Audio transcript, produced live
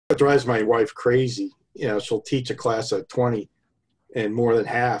It drives my wife crazy. You know, she'll teach a class of 20 and more than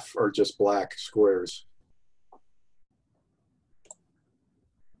half are just black squares.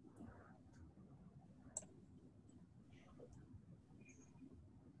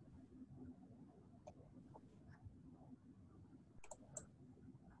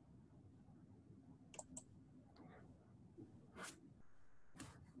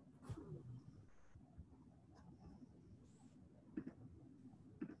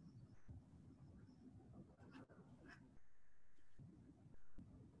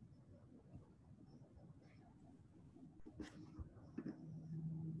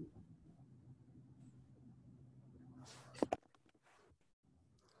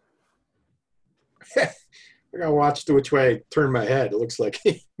 I gotta watch which way I turn my head. It looks like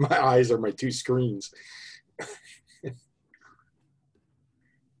my eyes are my two screens.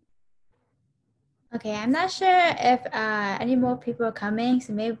 Okay, I'm not sure if any more people are coming,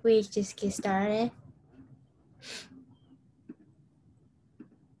 so maybe we just get started.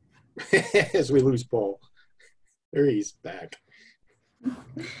 As we lose Paul. There he's back.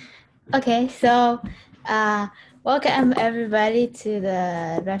 Okay, so welcome everybody to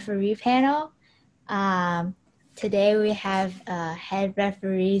the referee panel. Today we have head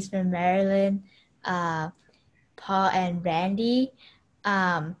referees from Maryland, Paul and Randy.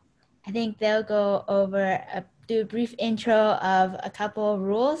 I think they'll go over, do a brief intro of a couple of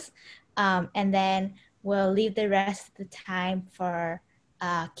rules, and then we'll leave the rest of the time for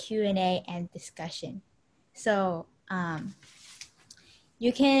Q&A and discussion. So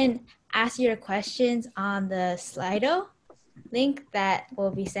you can ask your questions on the Slido link that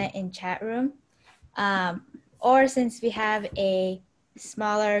will be sent in chat room. Or since we have a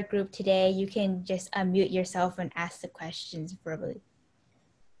smaller group today, you can just unmute yourself and ask the questions verbally.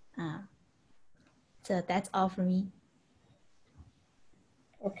 So that's all for me.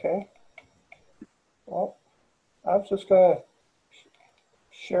 Okay. Well, I'm just going to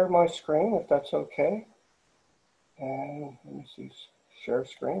share my screen if that's okay. And let me see, share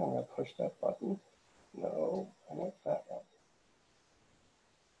screen. I'm going to push that button. No, I want that one.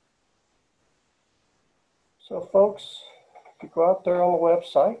 So folks, if you go out there on the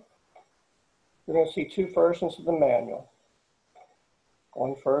website, you're going to see two versions of the manual.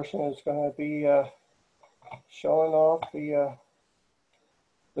 One version is going to be showing off the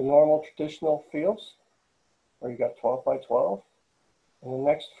normal traditional fields, where you got 12 by 12. And the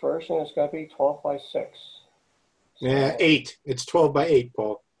next version is going to be 12 by 6. So, yeah, 8. It's 12 by 8,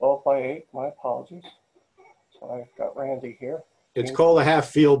 Paul. 12 by 8, my apologies. So I've got Randy here. It's called a half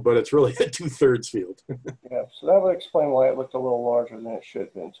field, but it's really a 2/3 field. Yeah, so that would explain why it looked a little larger than it should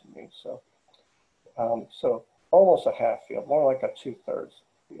have been to me. So, so almost a half field, more like a 2/3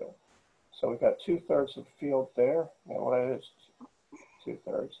 field. So we've got 2/3 of the field there. You know what it is,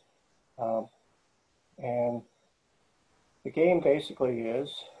 2/3. And the game basically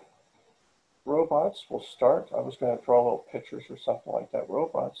is robots will start. I was going to draw little pictures or something like that.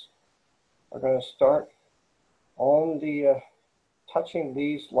 Robots are going to start on the touching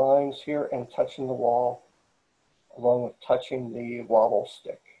these lines here and touching the wall, along with touching the wobble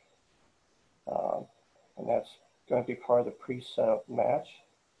stick. And that's going to be part of the pre-setup match.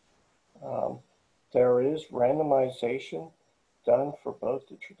 There is randomization done for both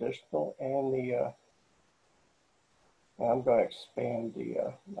the traditional and the, and I'm going to expand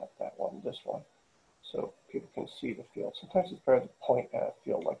the, not that one, this one, so people can see the field. Sometimes it's better to point at a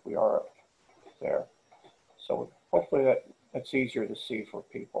field like we are up there. So hopefully that's easier to see for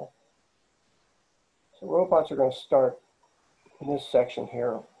people. So robots are going to start in this section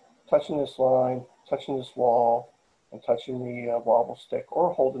here, touching this line, touching this wall, and touching the wobble stick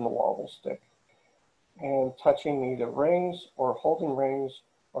or holding the wobble stick, and touching either rings or holding rings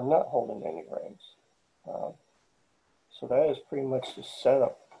or not holding any rings. So that is pretty much the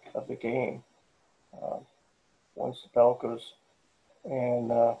setup of the game. Once the bell goes, and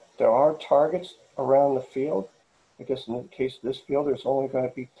there are targets around the field. I guess in the case of this field, there's only going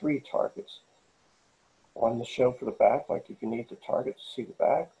to be 3 targets. One to show for the back, like if you need the target to see the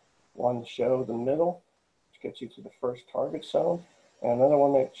back. One to show the middle, which gets you to the first target zone. And another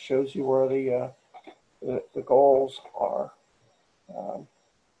one that shows you where the goals are.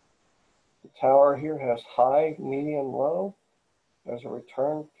 The tower here has high, medium, low. There's a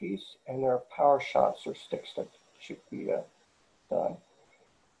return piece, and there are power shots or sticks that should be done.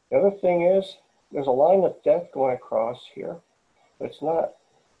 The other thing is, there's a line of death going across here, but it's not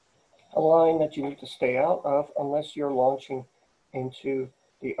a line that you need to stay out of unless you're launching into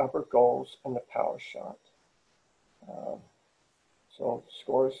the upper goals and the power shot. So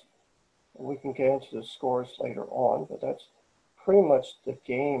scores, we can get into the scores later on, but that's pretty much the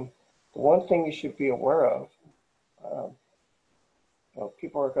game. The one thing you should be aware of,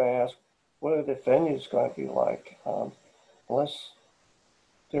 people are going to ask, what are the venues going to be like? Unless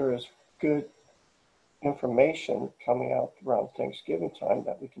there is good information coming out around Thanksgiving time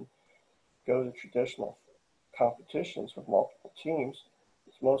that we can go to traditional competitions with multiple teams,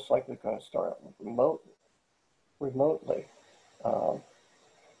 it's most likely going to start remotely.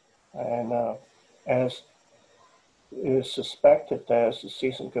 As it is suspected that as the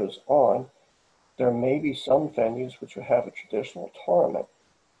season goes on, there may be some venues which will have a traditional tournament.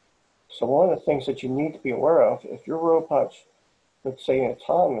 So one of the things that you need to be aware of, if your robot, let's say in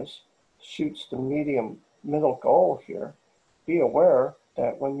autonomous, shoots the middle goal here, be aware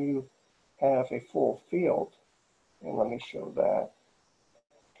that when you have a full field, and let me show that,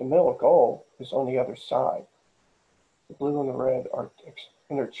 the middle goal is on the other side. The blue and the red are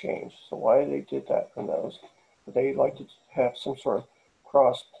interchanged. So why they did that, who knows? But they like to have some sort of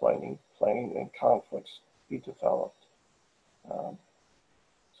cross-playing and conflicts be developed.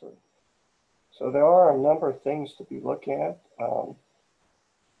 So there are a number of things to be looking at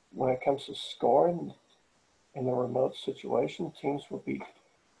when it comes to scoring in the remote situation. Teams will be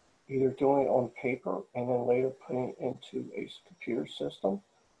either doing it on paper and then later putting it into a computer system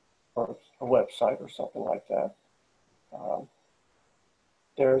or a website or something like that.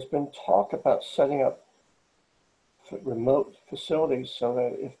 There's been talk about setting up remote facilities so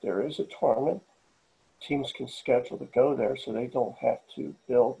that if there is a tournament, teams can schedule to go there so they don't have to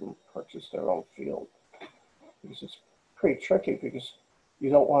build and purchase their own field. Because it's pretty tricky, because you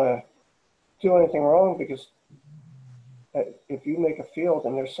don't want to do anything wrong, because if you make a field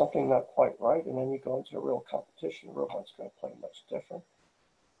and there's something not quite right and then you go into a real competition, the robot's going to play much different.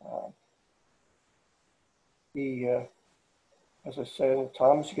 As I said, in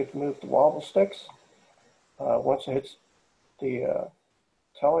Thomas, you get to move the wobble sticks. Once it hits the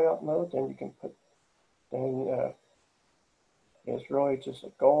teleop mode, then you can put, it's really just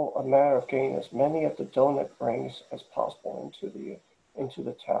a matter of getting as many of the donut rings as possible into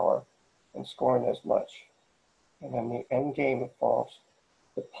the tower and scoring as much. And then the end game involves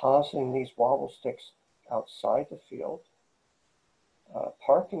depositing these wobble sticks outside the field,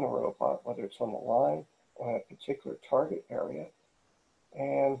 parking the robot, whether it's on the line or in a particular target area,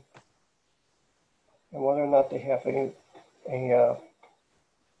 and whether or not they have any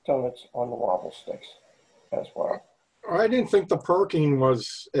donuts on the wobble sticks as well. I didn't think the parking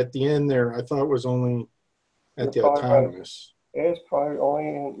was at the end there. I thought it was only at the autonomous. Right. It is probably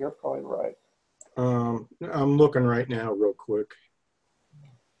only, you're probably right. I'm looking right now real quick.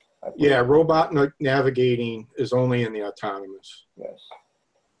 Yeah, robot navigating is only in the autonomous. Yes.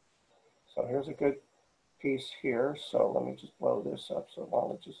 So here's a good piece here. So let me just blow this up. So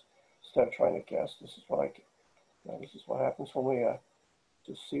I'll just, instead of trying to guess, this is what happens when we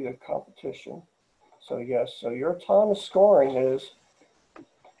just see the competition. So yes, so your autonomous scoring is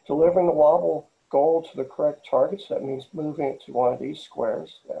delivering the wobble goal to the correct target. So that means moving it to one of these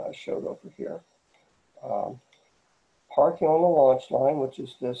squares that I showed over here. Parking on the launch line, which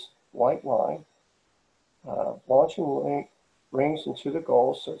is this white line. Launching rings into the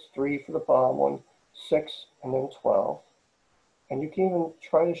goal, so it's 3 for the bottom one, 6, and then 12. And you can even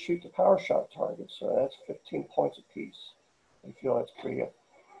try to shoot the power shot target, so that's 15 points apiece. I feel that's pretty good.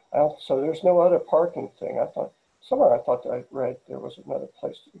 So there's no other parking thing. I thought that I read there was another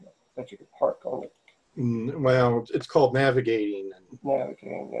place that you could park on it. Well, it's called navigating.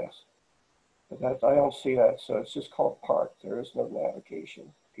 Navigating, yes. But I don't see that, so it's just called park. There is no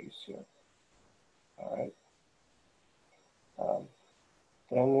navigation piece here. All right.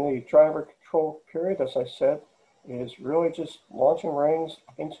 Then the driver control period, as I said, is really just launching rings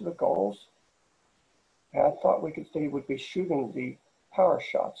into the goals. And I thought they would be shooting the power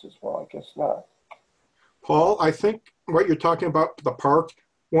shots as well. I guess not. Paul, I think what you're talking about, the park,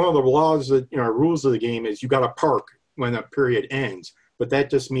 one of the laws that, rules of the game is you got to park when a period ends, but that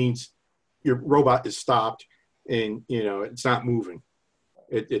just means your robot is stopped and, it's not moving.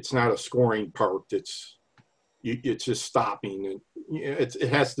 It's not a scoring park. It's just stopping. And it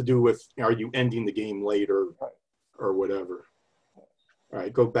has to do with, are you ending the game later or whatever. All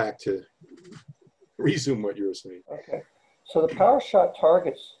right, go back to resume what you were saying. Okay. So the power shot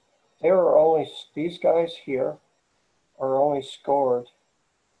targets, these guys here are only scored.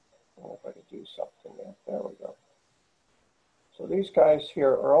 I don't know if I can do something there. There we go. So these guys here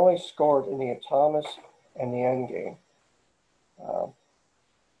are only scored in the autonomous and the end game.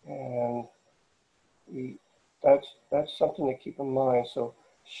 That's something to keep in mind. So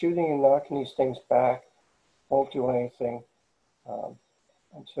shooting and knocking these things back won't do anything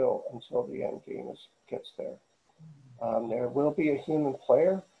until the end game gets there. There will be a human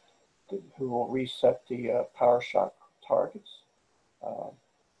player who will reset the power shot targets.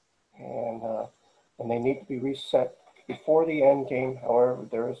 And they need to be reset before the end game. However,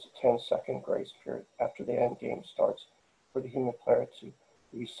 there is a 10-second grace period after the end game starts for the human player to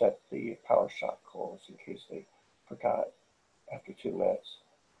reset the power shot goals in case they forgot after 2 minutes.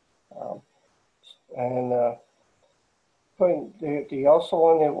 Putting the also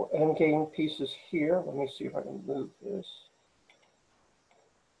on the end game pieces here. Let me see if I can move this.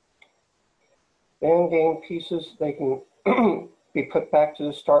 The end game pieces, they can be put back to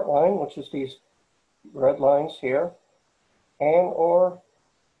the start line, which is these red lines here, and or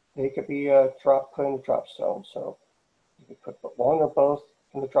they could be put in the drop zone. So you could put one or both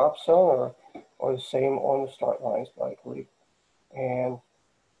in the drop zone, or the same on the start lines, I believe. And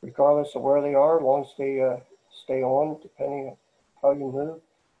regardless of where they are, as long as they stay on, depending on how you move,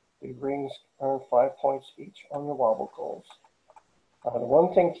 the rings earn 5 points each on your wobble goals. The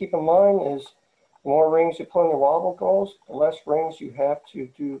one thing to keep in mind is the more rings you put on your wobble goals, the less rings you have to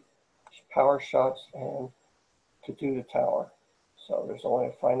do power shots and to do the tower. So there's only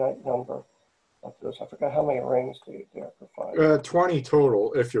a finite number of those. I forgot how many rings they are provided. 20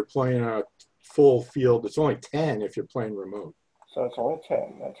 total if you're playing a full field. It's only 10 if you're playing remote. So it's only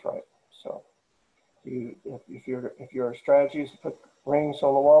 10. That's right. So if your strategy is to put rings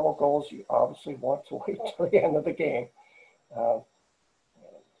on the wobble goals, you obviously want to wait till the end of the game to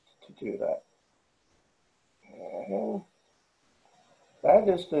do that. And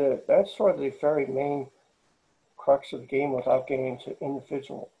that's sort of the very main crux of the game without getting into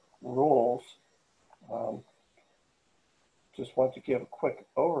individual rules. Just want to give a quick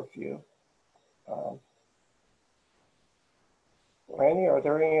overview. Randy, are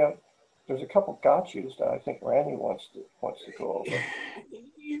there any? There's a couple gotchas that I think Randy wants to go over.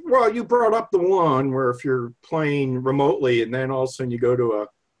 Well, you brought up the one where if you're playing remotely and then all of a sudden you go to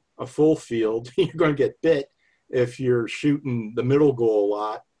a full field, you're going to get bit if you're shooting the middle goal a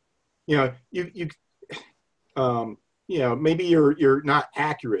lot. Maybe you're not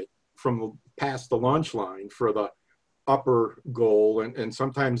accurate from past the lunch line for the upper goal, and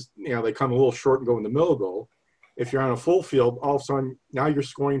sometimes they come a little short and go in the middle goal. If you're on a full field, all of a sudden now you're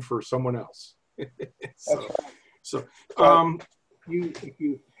scoring for someone else. So, if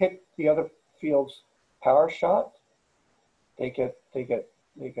you hit the other field's power shot, they get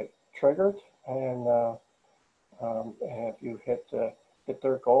triggered, and if you hit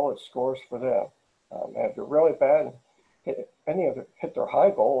their goal, it scores for them. And if you're really bad, hit their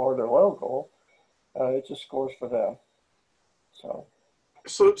high goal or their low goal, it just scores for them. So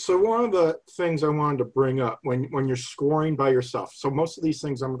one of the things I wanted to bring up when you're scoring by yourself, so most of these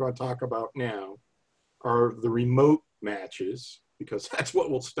things I'm going to talk about now are the remote matches, because that's what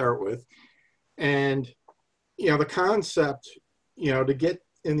we'll start with. And, the concept, to get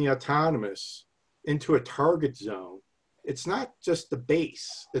in the autonomous into a target zone, it's not just the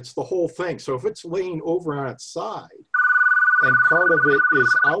base, it's the whole thing. So if it's laying over on its side and part of it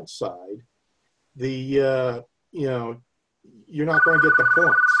is outside, you're not going to get the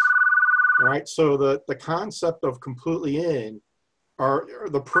points, right? So the concept of completely in are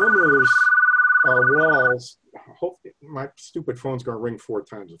the perimeters are walls. Hopefully, my stupid phone's going to ring 4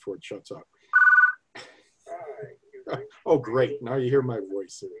 times before it shuts up. Oh, great. Now you hear my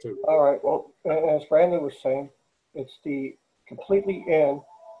voice here, too. All right. Well, as Randy was saying, it's the completely in.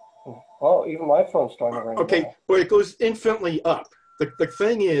 Oh, even my phone's starting to ring. Okay, now. But it goes infinitely up. The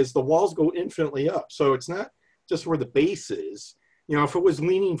thing is, the walls go infinitely up. So it's not just where the base is. If it was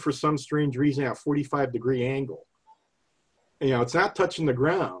leaning for some strange reason at a 45-degree angle, it's not touching the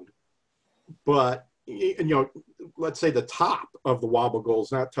ground, but, let's say the top of the wobble goal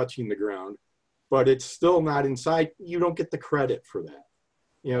is not touching the ground, but it's still not inside, you don't get the credit for that.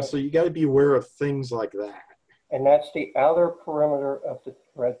 So you got to be aware of things like that. And that's the outer perimeter of the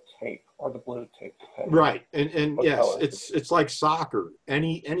red tape or the blue tape. Right. And yes, it's like soccer.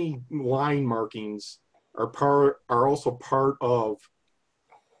 Any line markings are also part of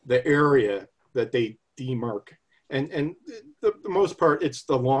the area that they demark. And the most part, it's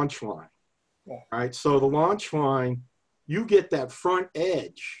the launch line. Yeah. Right. So the launch line, you get that front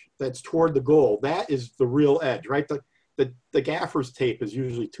edge that's toward the goal. That is the real edge, right? The gaffer's tape is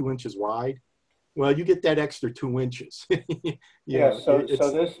usually 2 inches wide. Well, you get that extra 2 inches. So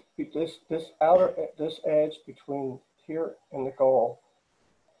this edge between here and the goal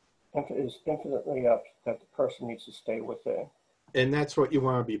is infinitely up that the person needs to stay within. And that's what you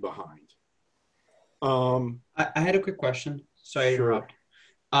want to be behind. I had a quick question. Sorry to interrupt.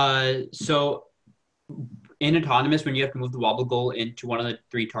 So in autonomous, when you have to move the wobble goal into one of the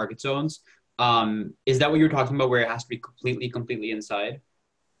 3 target zones, Is that what you were talking about, where it has to be completely inside?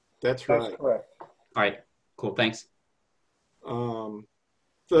 That's right. That's correct. All right, cool, thanks.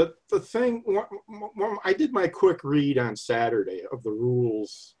 The thing, I did my quick read on Saturday of the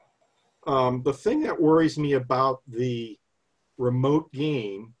rules. The thing that worries me about the remote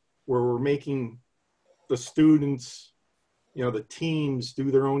game, where we're making the students, the teams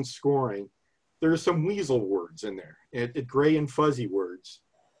do their own scoring, there's some weasel words in there, gray and fuzzy words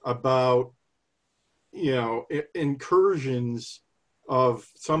about, incursions of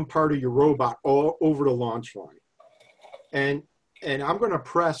some part of your robot all over the launch line. And I'm going to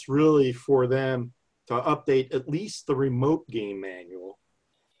press really for them to update at least the remote game manual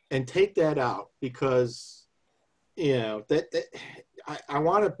and take that out, because, I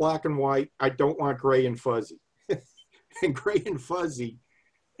want it black and white. I don't want gray and fuzzy. And gray and fuzzy,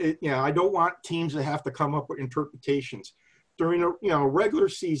 I don't want teams that have to come up with interpretations. During a regular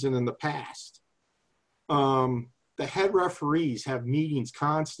season in the past, the head referees have meetings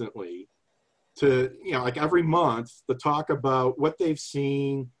constantly to, like every month, to talk about what they've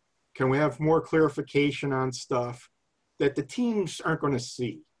seen. Can we have more clarification on stuff that the teams aren't going to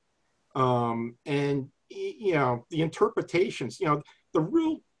see? And, the interpretations, the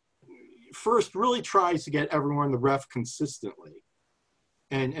real first really tries to get everyone to ref consistently.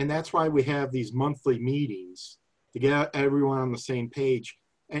 And that's why we have these monthly meetings to get everyone on the same page.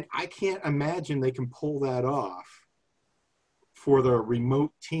 And I can't imagine they can pull that off for the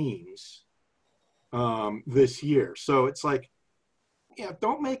remote teams this year. So it's like,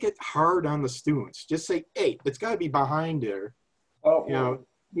 don't make it hard on the students. Just say, hey, it's got to be behind there. Well,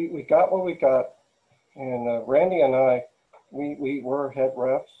 we got what we got. And Randy and I, we were head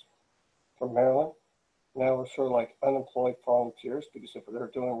refs for Maryland. Now we're sort of like unemployed volunteers, because if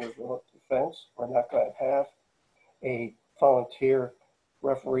they're doing remote defense, we're not going to have a volunteer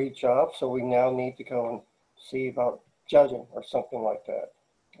referee job. So we now need to go and see about judging or something like that.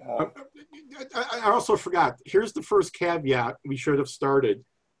 I also forgot, here's the first caveat we should have started.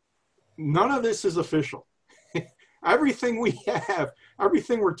 None of this is official. Everything we have,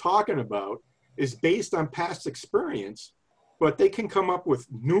 everything we're talking about is based on past experience, but they can come up with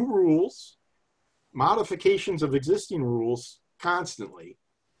new rules, modifications of existing rules constantly.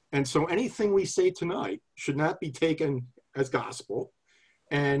 And so anything we say tonight should not be taken as gospel,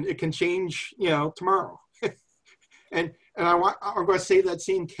 and it can change, tomorrow. and I'm going to say that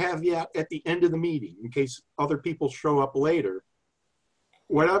same caveat at the end of the meeting in case other people show up later.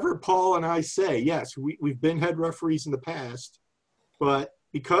 Whatever Paul and I say, yes, we've been head referees in the past, but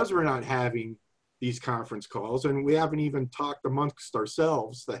because we're not having these conference calls, and we haven't even talked amongst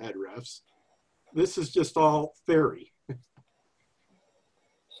ourselves, the head refs, this is just all theory.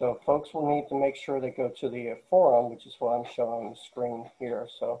 So folks will need to make sure they go to the forum, which is what I'm showing on the screen here.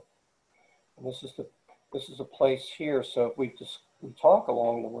 So this is a place here. So if we talk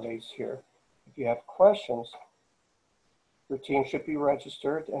along the ways here, if you have questions, your team should be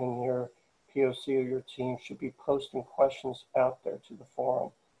registered, and your POC or your team should be posting questions out there to the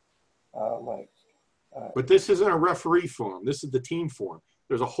forum. But this isn't a referee forum. This is the team forum.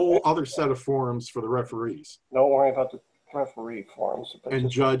 There's a whole other set of forums for the referees. Don't worry about the referee forums. And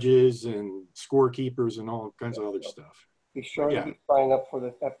judges and scorekeepers and all kinds of other stuff. Be sure to sign up for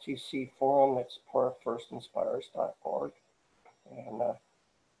the FTC forum. That's part of firstinspires.org. And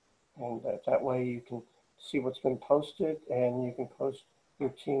that way you can see what's been posted, and you can your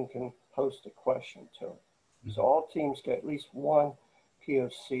team can post a question to it. Mm-hmm. So all teams get at least one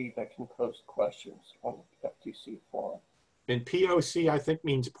POC that can post questions on the FTC forum. And POC, I think,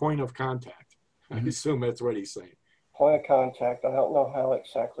 means point of contact. Mm-hmm. I assume that's what he's saying. Point of contact. I don't know how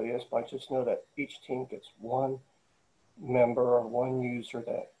exactly it is, but I just know that each team gets one member or one user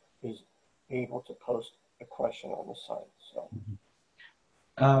that is able to post a question on the site. So,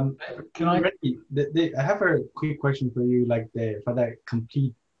 I have a quick question for you, for that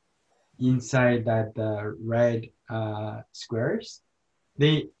complete inside that red squares.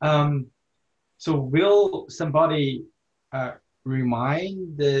 So will somebody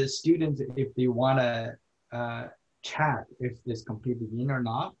remind the students if they want to chat if it's completely in or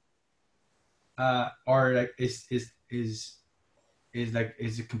not, or is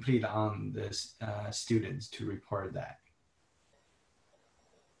it complete on the students to report that?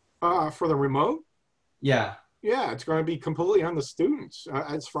 For the remote? Yeah, it's going to be completely on the students.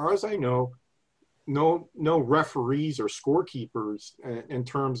 As far as I know, no referees or scorekeepers in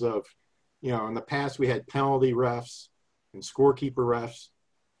terms of, in the past we had penalty refs and scorekeeper refs.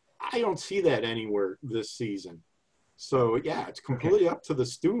 I don't see that anywhere this season. So yeah, it's completely up to the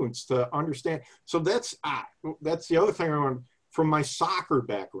students to understand. So that's the other thing I want from my soccer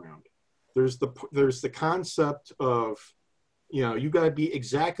background. there's the concept of, you know, you got to be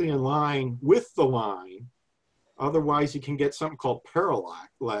exactly in line with the line. Otherwise, you can get something called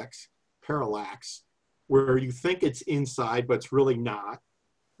parallax, where you think it's inside, but it's really not.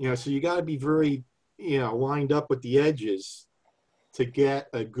 You know, so you got to be very, you know, lined up with the edges to get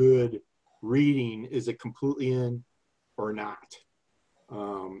a good reading. Is it completely in or not?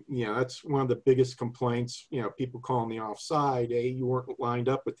 You know, that's one of the biggest complaints. You know, people calling the offside. Hey, you weren't lined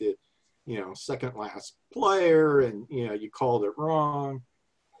up with the, you know, second last player, and you know, you called it wrong.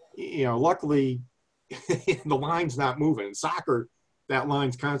 You know, luckily, the line's not moving. In soccer, that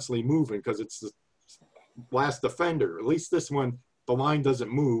line's constantly moving because it's the last defender. At least this one, the line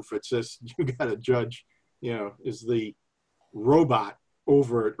doesn't move. It's just you got to judge, you know, is the robot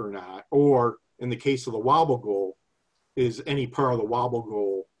over it or not? Or in the case of the wobble goal, is any part of the wobble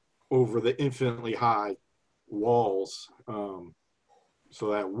goal over the infinitely high walls,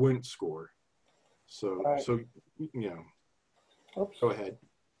 so that wouldn't score. So, right. so you know, Oops. Go ahead.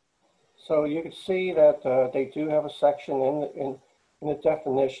 So you can see that they do have a section in the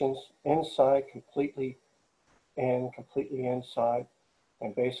definitions, inside, completely in, completely inside.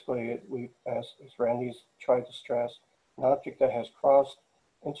 And basically, as Randy's tried to stress, an object that has crossed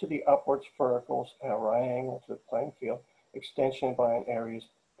into the upwards verticals at a right angle to the playing field, extension by an area's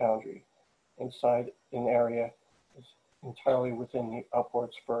boundary. Inside an area is entirely within the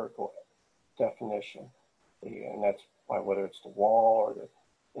upwards vertical definition. And that's by whether it's the wall or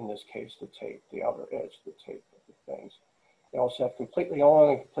in this case, the tape, the outer edge of the tape of the things. They also have completely on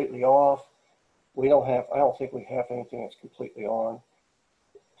and completely off. I don't think we have anything that's completely on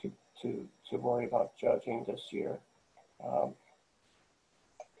to worry about judging this year.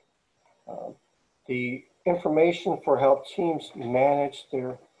 The information for how teams manage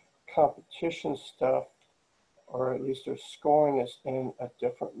their competition stuff, or at least their scoring, is in a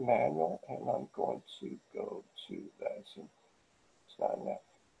different manual, and I'm going to go to that. It's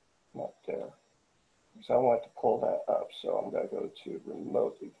not there. So I want to pull that up, so I'm going to go to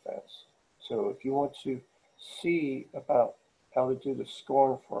remote events. So if you want to see about how to do the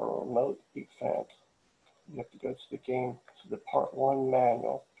scoring for a remote event, you have to go to the game, to the part 1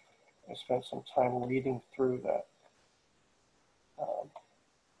 manual, and spend some time reading through that.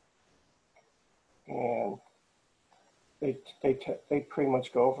 And they pretty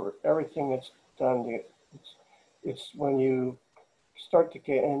much go over everything that's done. It's when you start to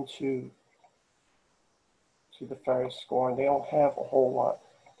get into the various scoring, they don't have a whole lot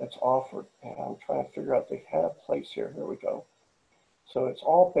that's offered. And I'm trying to figure out, they had a place here. Here we go. So it's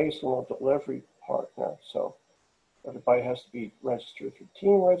all based on a delivery partner. So everybody has to be registered through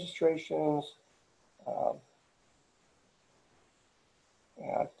team registrations. And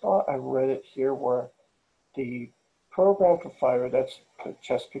I thought I read it here where the program provider, that's the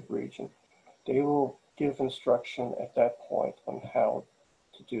Chesapeake region, they will give instruction at that point on how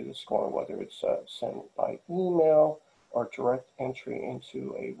to do the scoring, whether it's sent by email or direct entry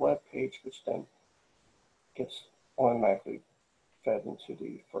into a web page, which then gets automatically fed into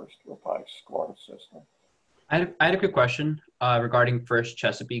the First Robotic scoring system. I had a quick question regarding First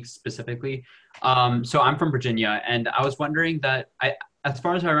Chesapeake specifically. So I'm from Virginia, and I was wondering that, as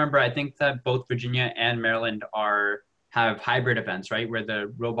far as I remember, I think that both Virginia and Maryland have hybrid events, right, where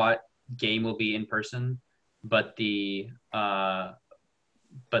the robot game will be in person, but the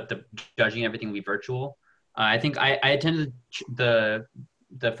judging everything will be virtual. I think I attended the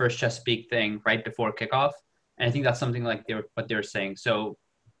First Chesapeake thing right before kickoff, and I think that's something like what they were saying. So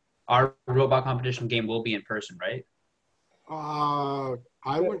our robot competition game will be in person, right?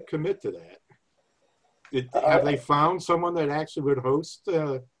 I wouldn't commit to that. Have they found someone that actually would host,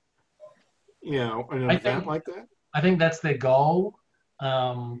 you know, an event like that? I think that's their goal.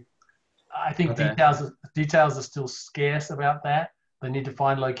 I think details are still scarce about that. They need to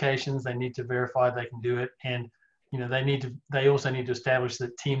find locations. They need to verify they can do it, and you know they also need to establish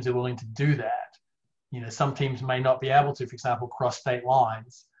that teams are willing to do that. You know, some teams may not be able to, for example, cross state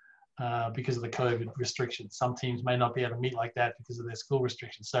lines because of the COVID restrictions. Some teams may not be able to meet like that because of their school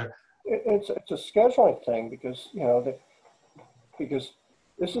restrictions. So it's a scheduling thing, because because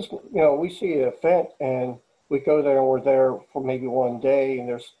this is, we see an event and we go there and we're there for maybe one day, and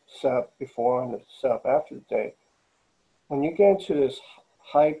there's set up before and set up after the day. When you get into this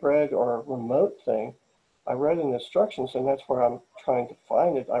hybrid or remote thing, I read in the instructions, and that's where I'm trying to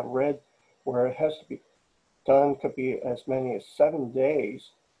find it. I read where it has to be done, could be as many as 7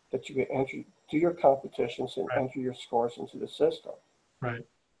 days, that you can do your competitions and enter your scores into the system. Right.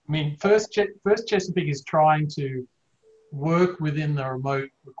 I mean, First Chesapeake is trying to work within the remote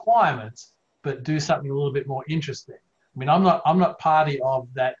requirements, but do something a little bit more interesting. I mean, I'm not party of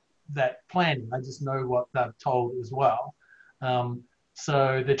that that planning. I just know what they're told as well.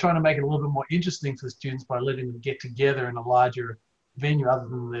 So they're trying to make it a little bit more interesting for the students by letting them get together in a larger venue other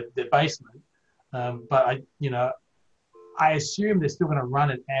than their basement. But I assume they're still going to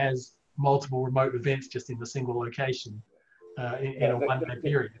run it as multiple remote events just in a single location in a one-day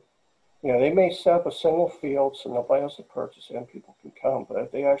period. Yeah, they may set up a single field so nobody else to purchase it and people can come. But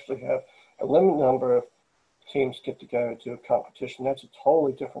if they actually have a limited number of teams get together to do a competition, that's a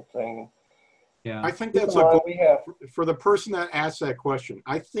totally different thing. Yeah, I think that's a goal we have for the person that asked that question.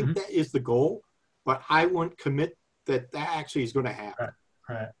 I think that is the goal, but I wouldn't commit that actually is going to happen.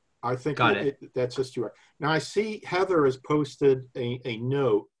 Right. I think that's just too hard. Now I see Heather has posted a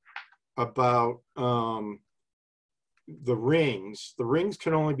note about the rings. The rings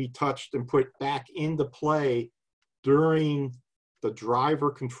can only be touched and put back into play during the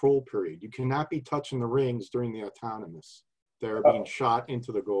driver control period. You cannot be touching the rings during the autonomous. They're being shot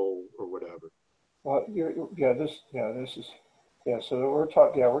into the goal or whatever. Well, this is. So we're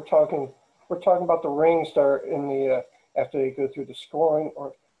talking about the rings that are in the after they go through the scoring,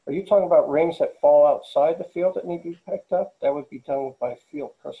 or are you talking about rings that fall outside the field that need to be picked up? That would be done by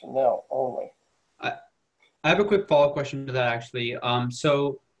field personnel only. I have a quick follow-up question to that actually. Are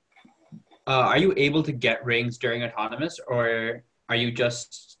you able to get rings during autonomous, or are you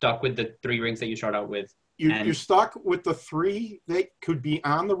just stuck with the 3 rings that you start out with? You're stuck with the 3 that could be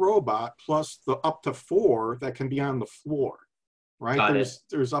on the robot plus the up to 4 that can be on the floor, right?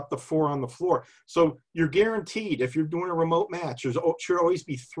 There's up to 4 on the floor. So you're guaranteed if you're doing a remote match, there should always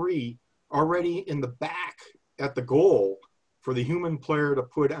be 3 already in the back at the goal for the human player to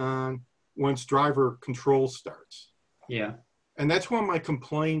put on once driver control starts. Yeah. And that's one of my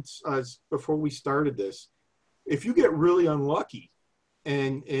complaints before we started this. If you get really unlucky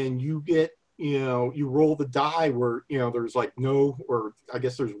and you get, you roll the die where, there's like no, or I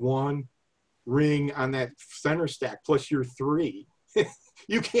guess there's 1 ring on that center stack plus your 3.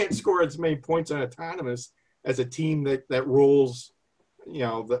 You can't score as many points on autonomous as a team that rolls,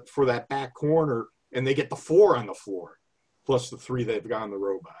 for that back corner and they get the 4 on the floor plus the 3 they've got on the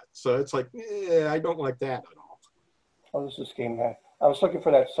robot. So it's like, I don't like that at all. Oh, this is game manual. I was looking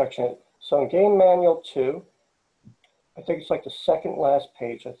for that section. So in game manual 2, I think it's like the second last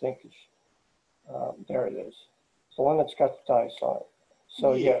page. I think it's there it is. It's the one that's got the dice on it.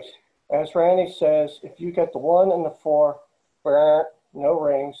 So yes, as Randy says, if you get the 1 and the 4, no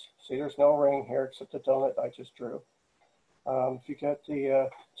rings. See, there's no ring here except the donut I just drew. If you get the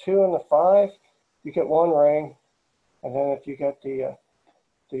 2 and the 5, you get 1 ring, and then if you get the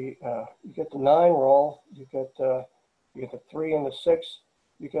 9 roll, you get the 3 and the 6,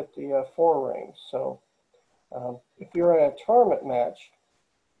 you get the 4 rings. So if you're in a tournament match,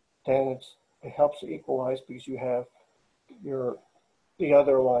 then it helps to equalize because you have the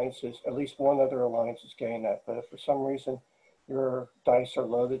other alliances, at least one other alliance is getting that. But if for some reason your dice are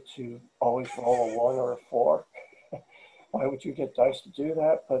loaded to always roll a 1 or a 4, why would you get dice to do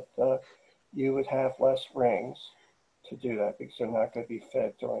that? But you would have less rings to do that because they're not going to be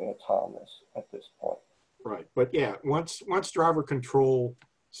fed during autonomous at this point. Right, but yeah, once driver control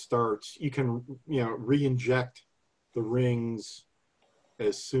starts, you can re-inject the rings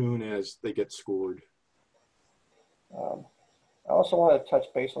as soon as they get scored. I also want to touch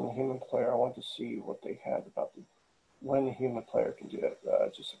base on the human player. I want to see what they had about when the human player can do it.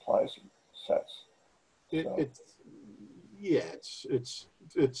 Just supplies sets.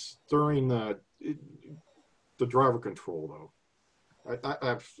 It's during the driver control though.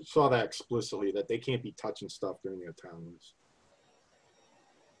 I saw that explicitly that they can't be touching stuff during the autonomous.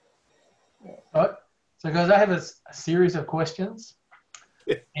 Right. So guys, I have a series of questions.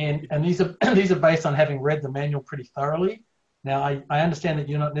 And these are based on having read the manual pretty thoroughly. Now, I understand that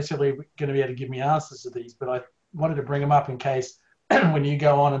you're not necessarily going to be able to give me answers to these, but I wanted to bring them up in case when you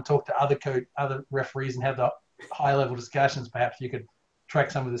go on and talk to other referees and have the high-level discussions, perhaps you could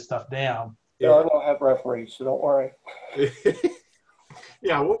track some of this stuff down. Yeah, I don't have referees, so don't worry.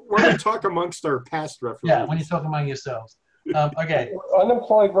 Yeah, we're going to talk amongst our past referees. Yeah, when you talk among yourselves. Okay.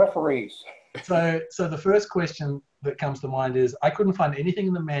 Unemployed referees. So the first question that comes to mind is, I couldn't find anything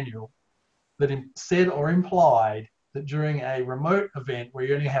in the manual that said or implied that during a remote event where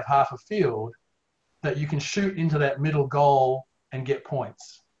you only have half a field, that you can shoot into that middle goal and get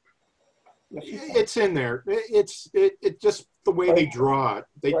points. It's in there. It's just the way they draw it.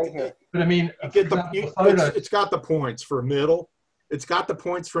 But I mean, it's got the points for middle. It's got the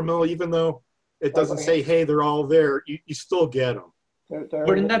points for middle, even though it doesn't say, hey, they're all there. You still get them.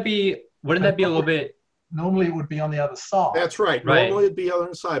 Wouldn't that be a little bit? Normally it would be on the other side. That's right. Normally it'd be on the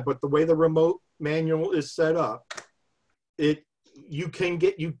other side, but the way the remote manual is set up, you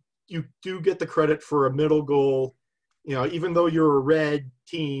you do get the credit for a middle goal, you know, even though you're a red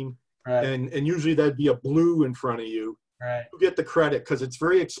team, Right. and usually that'd be a blue in front of you. Right. You get the credit because it's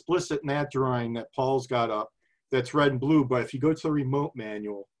very explicit in that drawing that Paul's got up that's red and blue. But if you go to the remote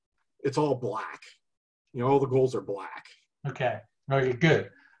manual, it's all black. You know, all the goals are black. Okay. Okay,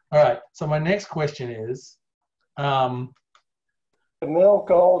 good. All right. So my next question is, The middle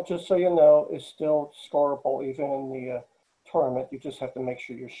goal, just so you know, is still scoreable even in the tournament. You just have to make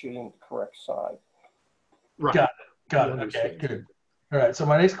sure you're shooting the correct side. Right. Got it. I Okay, understand. good. All right. So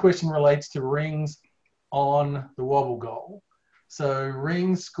my next question relates to rings on the wobble goal. So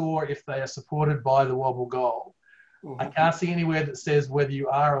rings score if they are supported by the wobble goal. I can't see anywhere that says whether you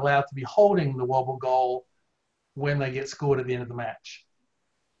are allowed to be holding the wobble goal when they get scored at the end of the match.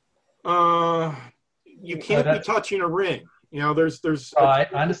 You can't be touching a ring. You know, there's. I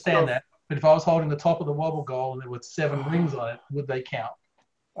understand that, but if I was holding the top of the wobble goal and there were 7 rings on it, would they count?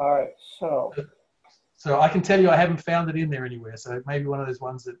 All right, so I can tell you I haven't found it in there anywhere. So it may be one of those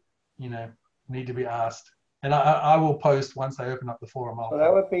ones that, you know, need to be asked. And I will post once I open up the forum. so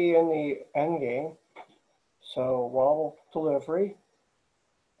that would be in the end game. So wobble delivery.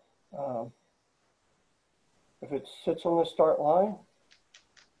 If it sits on the start line,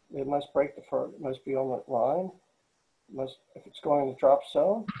 it must break the first. It must be on the line. If it's going to drop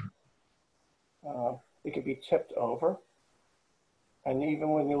zone, it could be tipped over. And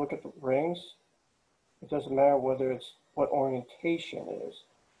even when you look at the rings, it doesn't matter whether it's what orientation it is.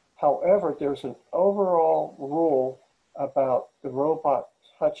 However, there's an overall rule about the robot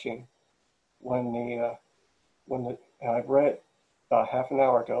touching when and I read it about half an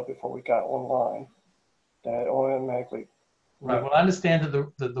hour ago before we got online, that automatically. Right. Well, I understand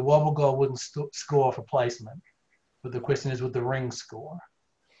that the wobble goal wouldn't score for placement, but the question is, would the ring score?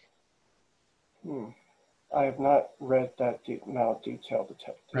 I have not read that amount of detail to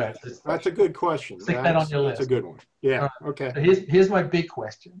tell. Right. That's a good question. Stick that on your list. That's a good one. Yeah. Okay. So here's my big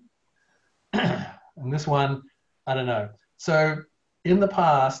question. And this one, I don't know. So in the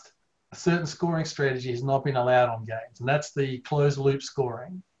past, a certain scoring strategy has not been allowed on games, and that's the closed loop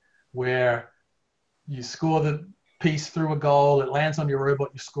scoring, where you score the piece through a goal, it lands on your robot,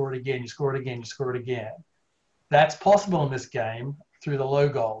 you score it again, you score it again, you score it again. That's possible in this game through the low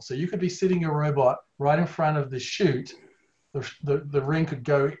goal. So you could be sitting your robot right in front of the chute. The ring could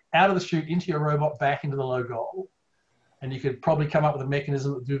go out of the chute into your robot back into the low goal. And you could probably come up with a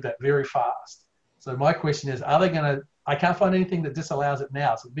mechanism that do that very fast. So my question is, are they going to, I can't find anything that disallows it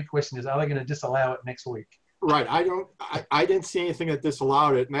now. So the big question is, are they going to disallow it next week? Right. I didn't see anything that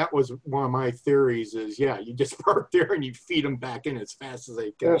disallowed it. And that was one of my theories is, yeah, you just park there and you feed them back in as fast as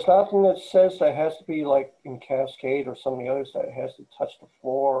they can. There's nothing that says that has to be like in Cascade or some of the others that it has to touch the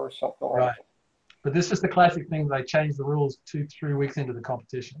floor or something like that. But this is the classic thing. They changed the rules 2-3 weeks into the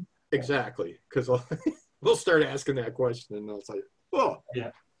competition. Exactly. Because we'll start asking that question and they'll say, oh.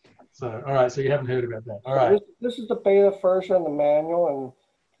 Yeah. So, all right. So you haven't heard about that. All right. This is the beta version of the manual, and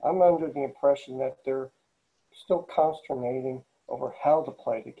I'm under the impression that they're still consternating over how to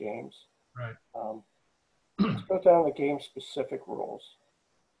play the games. Right. Let's go down to game-specific rules.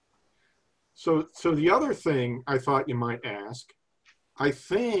 So the other thing I thought you might ask, I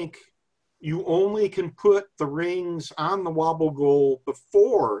think you only can put the rings on the wobble goal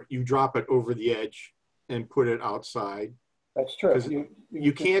before you drop it over the edge and put it outside. That's true.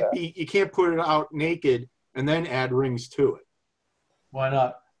 You can't put it out naked and then add rings to it. Why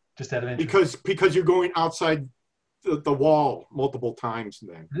not? Just out of interest. Because you're going outside the wall multiple times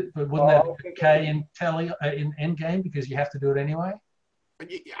then. But wouldn't that be okay in in end game because you have to do it anyway?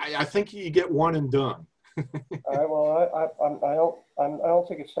 I think you get one and done. All right. Well, I don't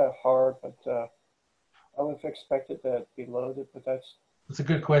think it's that hard, but I would have expected that to be loaded. But that's a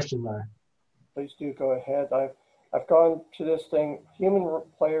good question, though. Please do go ahead. I've gone to this thing, human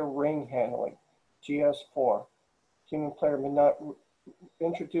player ring handling, GS4. Human player may not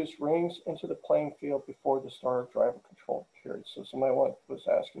introduce rings into the playing field before the start of driver control period. So somebody was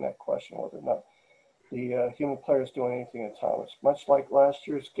asking that question, whether or not the human player is doing anything autonomous. Much like last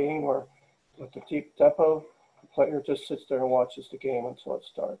year's game where with the Deep Depot, the player just sits there and watches the game until it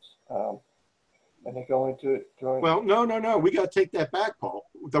starts. And they can only do it during... Well, no. We got to take that back, Paul.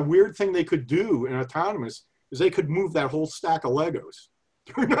 The weird thing they could do in autonomous is they could move that whole stack of Legos.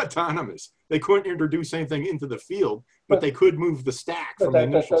 They're not autonomous. They couldn't introduce anything into the field, but they could move the stack from the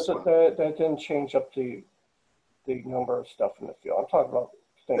initial spot. That didn't change up the number of stuff in the field. I'm talking about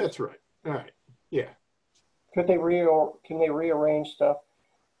things. That's right. All right. Yeah. Can they rearrange stuff?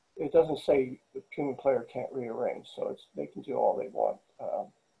 It doesn't say the human player can't rearrange, so they can do all they want.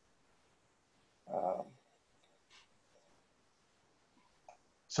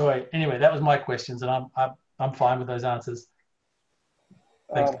 So anyway, that was my questions, and I'm fine with those answers.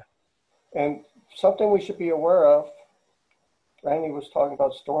 Thanks. And something we should be aware of, Randy was talking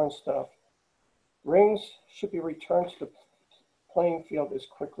about storing stuff. Rings should be returned to the playing field as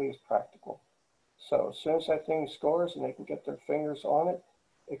quickly as practical. So as soon as that thing scores and they can get their fingers on it,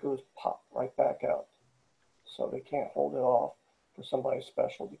 it goes pop right back out. So they can't hold it off for somebody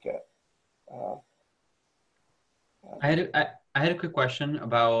special to get. I had a quick question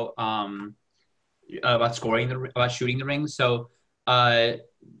about shooting the rings. So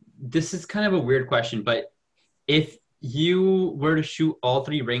this is kind of a weird question, but if you were to shoot all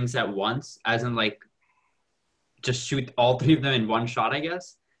 3 rings at once, as in like just shoot all 3 of them in one shot, I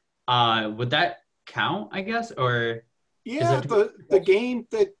guess, would that count, I guess? Or yeah, the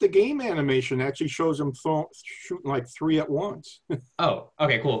game animation actually shows them shooting like 3 at once. Oh,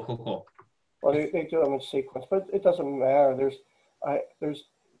 okay, cool. Well, they do them in sequence, but it doesn't matter. There's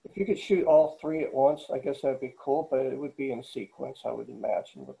if you could shoot all 3 at once, I guess that'd be cool, but it would be in sequence, I would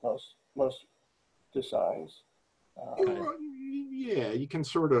imagine, with most designs. Yeah, you can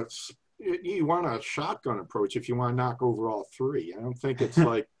sort of, you want a shotgun approach if you want to knock over all 3. I don't think it's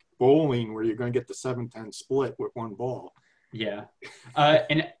like bowling where you're going to get the 7-10 split with one ball. Yeah.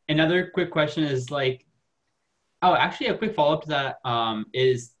 And another quick question is like, oh, actually a quick follow-up to that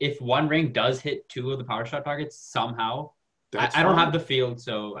is if one ring does hit 2 of the power shot targets somehow, I don't have the field,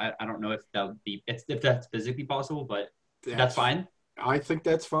 so I don't know if if that's physically possible, but that's fine. I think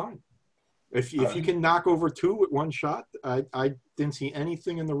that's fine. If you can knock over 2 with one shot, I didn't see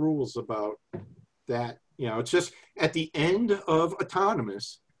anything in the rules about that. You know, it's just at the end of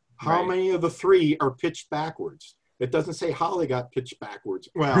autonomous, how many of the 3 are pitched backwards? It doesn't say Holly got pitched backwards.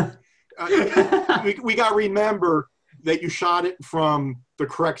 Well, we got to remember that you shot it from the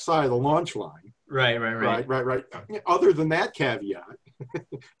correct side of the launch line. Right. Other than that caveat,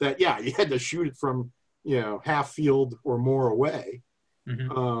 that yeah, you had to shoot it from half field or more away.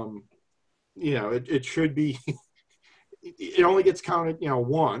 Mm-hmm. It should be. It only gets counted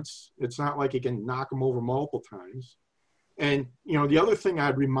once. It's not like you can knock them over multiple times. And the other thing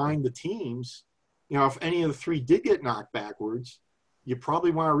I'd remind the teams, if any of the 3 did get knocked backwards, you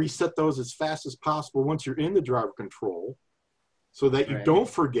probably want to reset those as fast as possible once you're in the driver control, so that you don't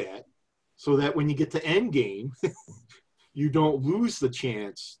forget. So that when you get to end game, you don't lose the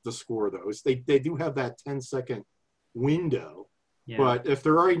chance to score those. They do have that 10-second window. Yeah. But if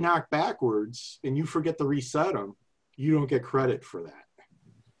they're already knocked backwards and you forget to reset them, you don't get credit for that.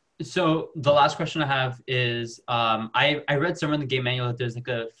 So the last question I have is, I read somewhere in the game manual that there's like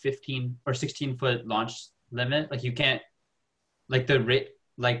a 15 or 16 foot launch limit. Like you can't, like the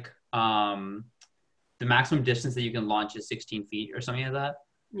maximum distance that you can launch is 16 feet or something like that.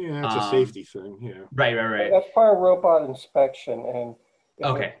 Yeah, it's a safety thing. Yeah. Right. That's part of robot inspection. And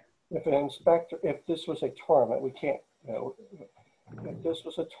if this was a tournament, we can't. If this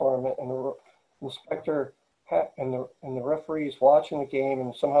was a tournament and the inspector and the referees watching the game,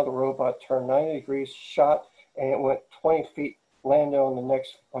 and somehow the robot turned 90 degrees, shot, and it went 20 feet, landed on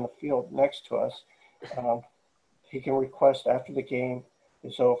the field next to us, he can request after the game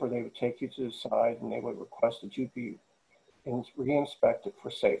is over. They would take you to the side and they would request that you be re-inspected for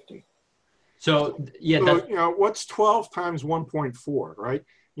safety. So what's 12 times 1.4, right?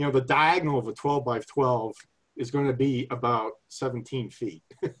 The diagonal of a 12 by 12 is going to be about 17 feet.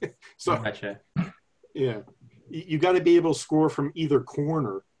 So gotcha. Yeah, you got to be able to score from either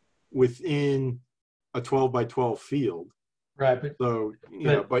corner within a 12 by 12 field. Right.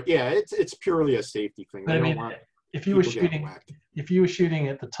 But yeah, it's purely a safety thing. But I mean, if you were shooting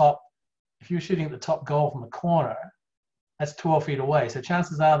at the top goal from the corner, that's 12 feet away. So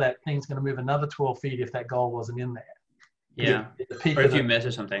chances are that thing's going to move another 12 feet if that goal wasn't in there. Yeah. Or if you miss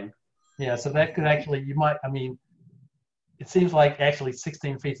or something. Yeah. So that could actually, it seems like actually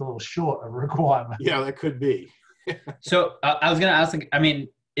 16 feet is a little short of a requirement. Yeah, that could be. So I was going to ask,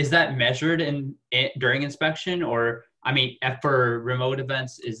 is that measured during inspection, or, for remote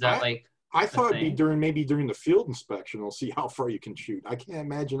events, is that I thought it'd be maybe during the field inspection. We'll see how far you can shoot. I can't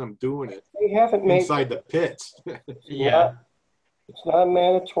imagine them doing it inside the pits. Yeah. It's not a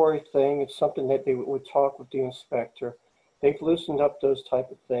mandatory thing. It's something that they would talk with the inspector. They've loosened up those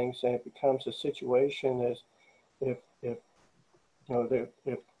type of things, and it becomes a situation as if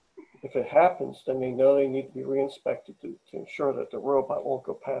it happens, then they know they need to be re-inspected to ensure that the robot won't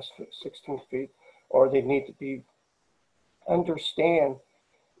go past 16 feet, or they need to understand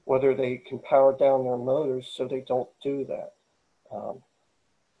whether they can power down their motors so they don't do that.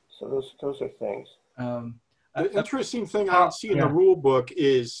 So those are things. The interesting thing I don't see in the rule book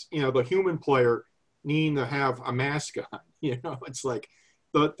is, the human player needing to have a mask on. It's like,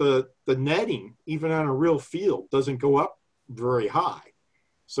 the netting, even on a real field, doesn't go up very high.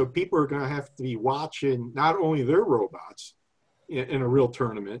 So people are going to have to be watching not only their robots in a real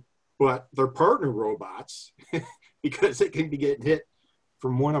tournament, but their partner robots, because they can be getting hit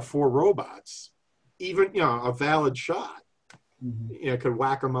from one of four robots. Even, you know, a valid shot, you know, could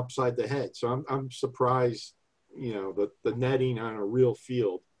whack them upside the head. So I'm surprised, you know, the netting on a real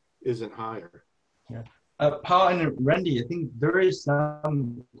field isn't higher. Yeah. Paul and Randy, I think there is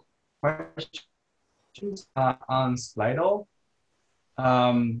some questions on Slido.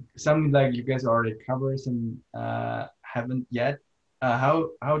 Some like you guys already covered, some haven't yet.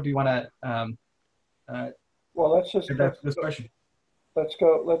 How do you want to? Well, let's just this question. Let's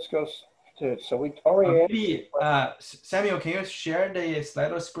go to it. So we already. Maybe Samuel, can you share the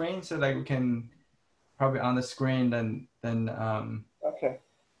Slido screen so that we can probably on the screen then. Okay.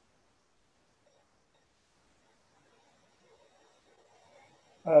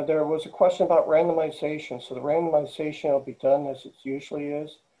 There was a question about randomization. So the randomization will be done as it usually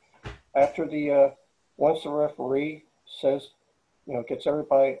is. After the, once the referee says, you know, gets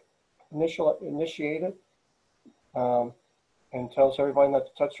everybody initiated and tells everybody not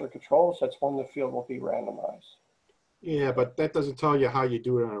to touch their controls, that's when the field will be randomized. Yeah, but that doesn't tell you how you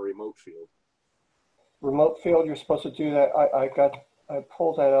do it on a remote field. Remote field, you're supposed to do that. I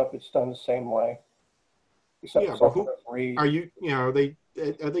pulled that up. It's done the same way. Except yeah, but who, are you know, are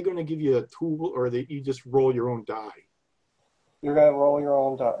they going to give you a tool, or you just roll your own die? You're going to roll your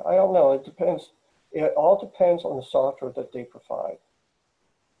own die. I don't know. It depends. It all depends on the software that they provide.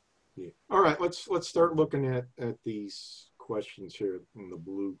 Yeah. All right. Let's start looking at these questions here in the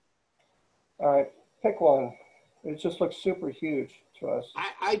blue. All right. Pick one. It just looks super huge to us.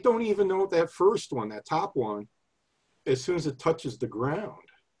 I don't even know that first one, that top one, as soon as it touches the ground.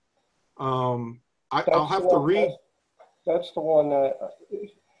 I'll have to read. That's the one that.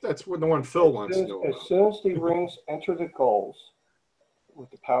 That's the one Phil wants to know. As soon as the rings enter the goals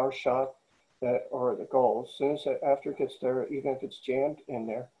with the power shot or the goal, as soon as after it gets there, even if it's jammed in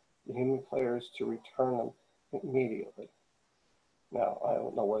there, the human player is to return them immediately. Now, I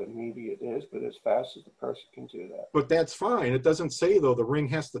don't know what immediate is, but as fast as the person can do that. But that's fine. It doesn't say, though, the ring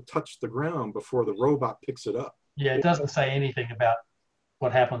has to touch the ground before the robot picks it up. Yeah, it doesn't say anything about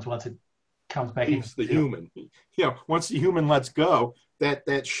what happens once it comes back into the human. You know, once the human lets go,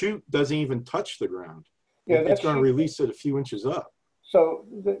 that chute doesn't even touch the ground. Yeah, it's going to release it a few inches up. So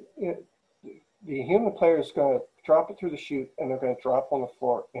the human player is going to drop it through the chute, and they're going to drop on the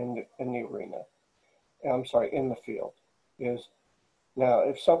floor in the arena. I'm sorry, in the field. Now,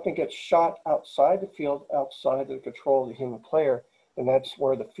 if something gets shot outside the field, outside the control of the human player, then that's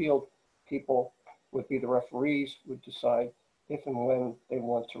where the field people would be the referees, would decide if and when they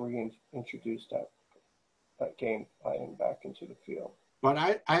want to reintroduce that game item back into the field. But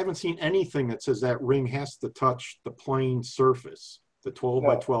I haven't seen anything that says that ring has to touch the plane surface, the 12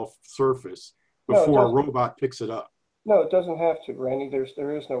 by 12 surface, before a robot picks it up. No, it doesn't have to, Randy. There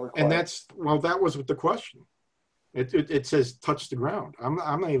is no requirement. And that was the question. It says touch the ground. I'm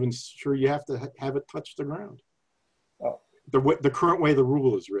not even sure you have to have it touch the ground. Oh. The current way the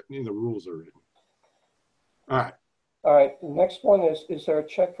rule is written, the rules are written. All right. All right. The next one is there a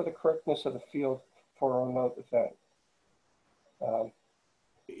check for the correctness of the field for a remote event?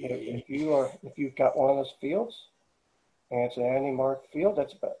 If you've got one of those fields and it's an anti-marked field,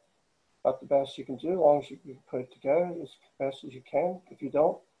 that's about the best you can do. As long as you put it together as best as you can. If you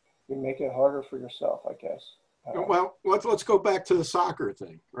don't, you make it harder for yourself, I guess. Well, let's go back to the soccer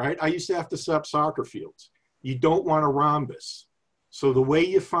thing, right? I used to have to set up soccer fields. You don't want a rhombus. So the way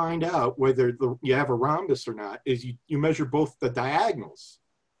you find out whether you have a rhombus or not is you measure both the diagonals,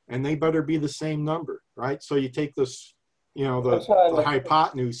 and they better be the same number, right? So you take this, you know, the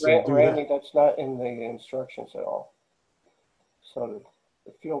hypotenuse and do Randy, that. that's not in the instructions at all. So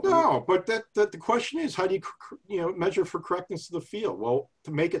the field. No, but the question is, how do you measure for correctness of the field? Well,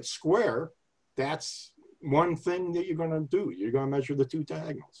 to make it square, that's one thing that you're going to do. You're going to measure the two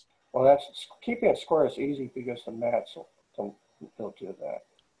diagonals. Well, keeping it square is easy because the mats they'll do that.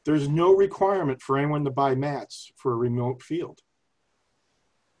 There's no requirement for anyone to buy mats for a remote field.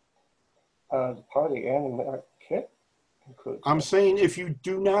 The part of the anime kit includes. I'm saying if you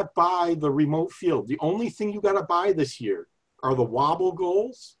do not buy the remote field, the only thing you got to buy this year are the wobble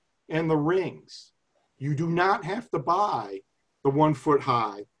goals and the rings. You do not have to buy the 1 foot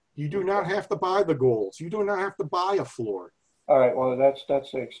high. You do not have to buy the goals. You do not have to buy a floor. All right. Well, that's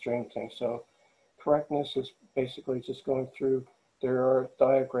the extreme thing. So correctness is basically just going through. There are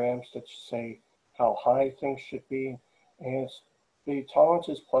diagrams that say how high things should be, and the tolerance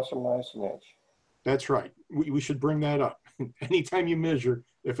is plus or minus an inch. That's right. We should bring that up. Anytime you measure,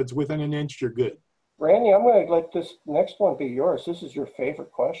 if it's within an inch, you're good. Randy, I'm going to let this next one be yours. This is your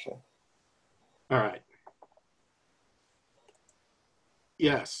favorite question. All right.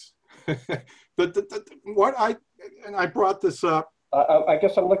 Yes. I brought this up. I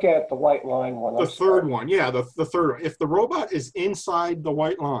guess I'm looking at the white line one. The third one, yeah, the third one. If the robot is inside the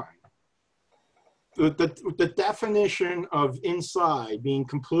white line, the definition of inside being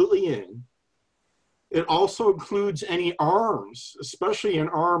completely in, it also includes any arms, especially an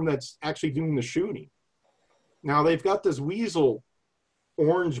arm that's actually doing the shooting. Now they've got this weasel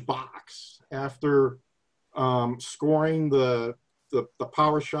orange box after scoring the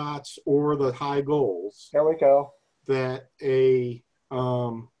power shots or the high goals. There we go. That you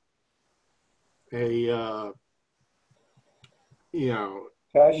know,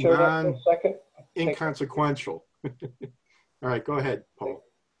 Can I show that for a second? Inconsequential. All right, go ahead, Paul.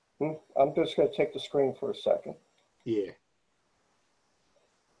 I'm just going to take the screen for a second. Yeah.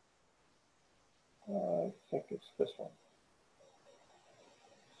 I think it's this one.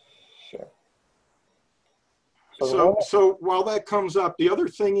 Sure. So while that comes up, the other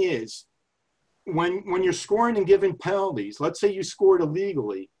thing is, when you're scoring and giving penalties, let's say you scored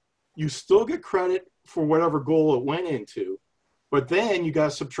illegally, you still get credit for whatever goal it went into, but then you got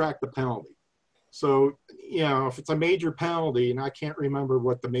to subtract the penalty. So, you know, if it's a major penalty, and I can't remember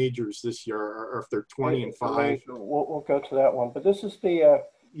what the majors this year are, or if they're 20 and 5. We'll go to that one. But this is the,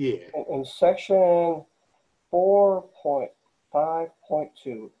 yeah. In section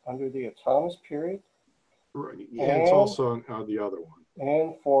 4.5.2, under the autonomous period. Right. Yeah, it's also on the other one.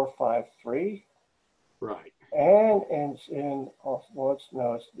 And 4.5.3. Right. And it's well, it's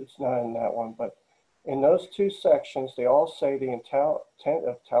not in that one, but in those two sections, they all say the intent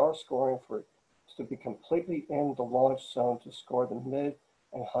of tower scoring is to be completely in the launch zone to score the mid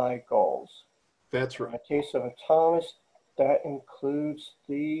and high goals. That's right. In the case of autonomous, that includes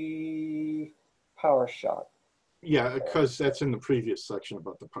the power shot. Yeah, because that's in the previous section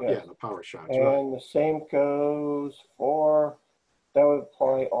about the power shots. And right. The same goes for, that would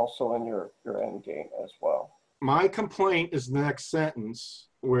apply also in your end game as well. My complaint is the next sentence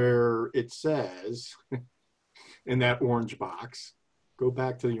where it says in that orange box, go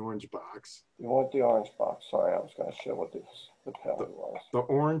back to the orange box. You want the orange box. Sorry, I was going to show what the penalty was. The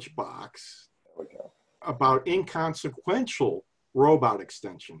orange box. There we go. About inconsequential robot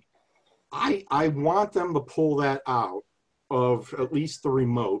extension. I want them to pull that out of at least the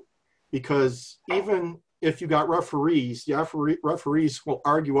remote, because even if you got referees, the referees will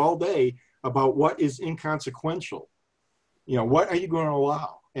argue all day about what is inconsequential. You know, what are you going to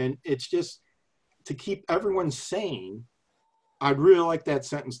allow? And it's just to keep everyone sane. I'd really like that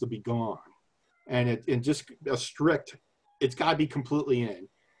sentence to be gone, and just a strict. It's got to be completely in.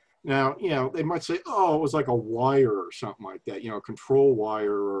 Now, you know, they might say, oh, it was like a wire or something like that. You know, a control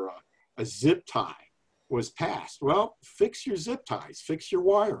wire or a zip tie was passed. Well, fix your zip ties, fix your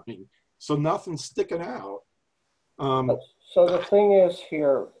wiring, so nothing's sticking out. So the thing is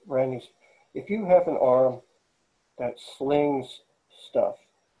here, Randy, if you have an arm that slings stuff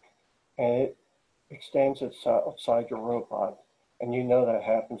and it extends it outside your robot, and you know that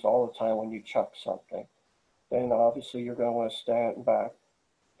happens all the time when you chuck something, then obviously you're going to want to stand back,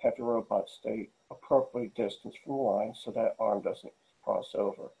 have your robot stay appropriately distanced from the line so that arm doesn't cross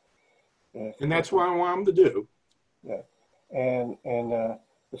over. And that's what I want them to do. Yeah, and the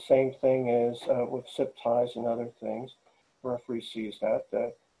same thing is with zip ties and other things. The referee sees that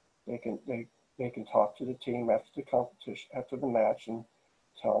they can talk to the team after the competition, after the match, and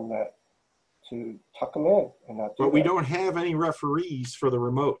tell them that to tuck them in and not do But we that. don't have any referees for the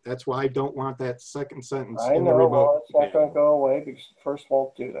remote. That's why I don't want that second sentence I in know, the remote. well, it's not going to go away because the first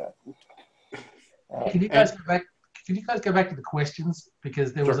won't do that. Can you guys go back? Can you guys go back to the questions,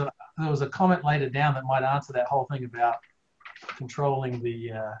 because there was a comment later down that might answer that whole thing about controlling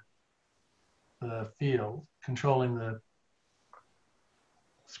the field, controlling the.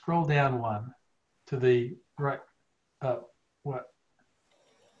 Scroll down one to the right. What?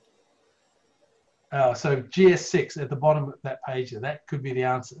 Oh, so GS6 at the bottom of that page. That could be the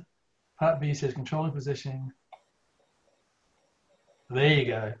answer. Part B says controlling position. There you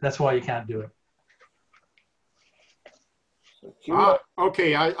go. That's why you can't do it.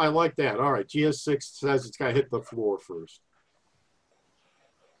 Okay, I like that. All right, GS6 says it's got to hit the floor first.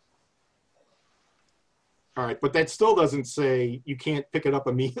 All right, but that still doesn't say you can't pick it up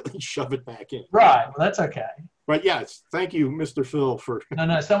immediately and shove it back in. Right, well, that's okay. But yes, thank you, Mr. Phil, for...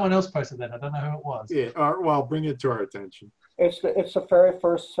 No, someone else posted that. I don't know who it was. Yeah, well, bring it to our attention. It's the very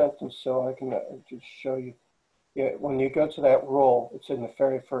first sentence, so I can just show you. Yeah, when you go to that rule, it's in the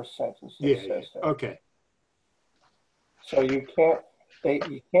very first sentence. Yeah, okay. So you can't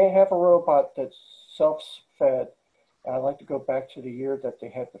have a robot that's self-fed. I like to go back to the year that they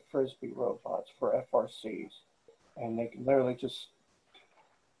had the Frisbee robots for FRCs, and they can literally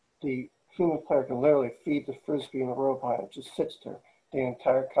the human player can literally feed the Frisbee in the robot, and it just sits there the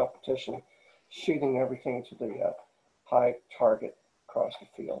entire competition, shooting everything to the high target across the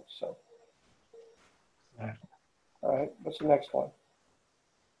field. So, Yeah. All right, what's the next one?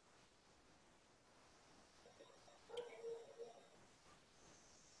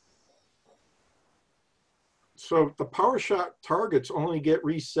 So the power shot targets only get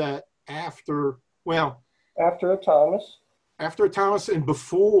reset after, well, After autonomous. after autonomous and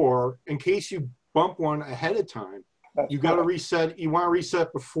before, in case you bump one ahead of time, That's you got to correct. reset. You want to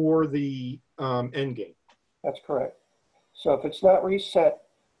reset before the end game. That's correct. So if it's not reset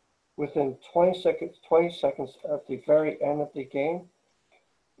within 20 seconds at the very end of the game,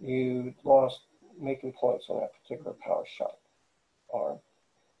 you lost making points on that particular power shot arm.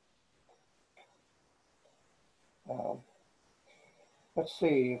 Let's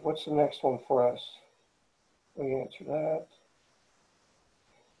see, what's the next one for us? We answer that.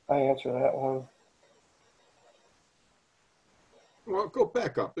 I answer that one. Well, go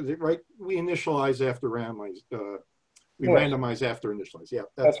back up. Is it right? We initialize after randomize. We Yes. randomize after initialize. Yeah,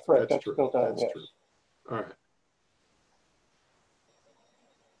 That's correct. That's That's true. still done, That's yes. true. All right.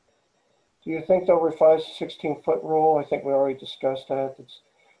 Do you think they'll revise the 16-foot rule? I think we already discussed that.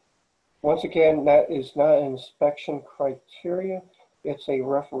 Once again, that is not an inspection criteria. It's a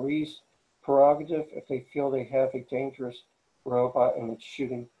referee's prerogative if they feel they have a dangerous robot and it's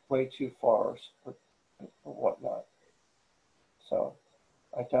shooting way too far or whatnot. So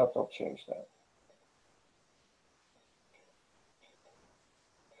I doubt they'll change that.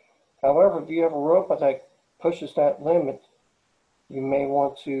 However, if you have a robot that pushes that limit, you may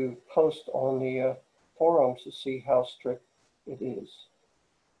want to post on the forums to see how strict it is.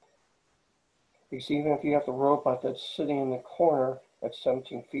 Because even if you have the robot that's sitting in the corner at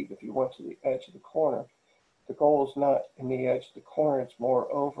 17 feet, if you went to the edge of the corner, the goal is not in the edge of the corner, it's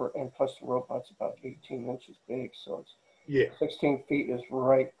more over, and plus the robot's about 18 inches big, so it's Yeah. 16 feet is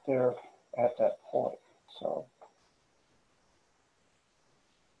right there at that point. So,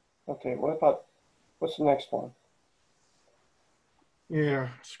 okay, what's the next one? Yeah.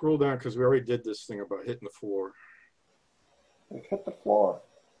 Scroll down because we already did this thing about hitting the floor. We've hit the floor.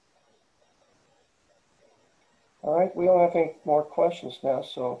 All right, we don't have any more questions now,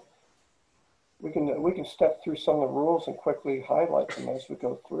 so we can step through some of the rules and quickly highlight them as we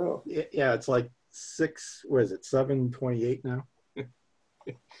go through. Yeah, it's like 7:28 now.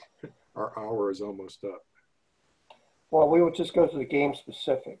 Our hour is almost up. Well, we would just go to the game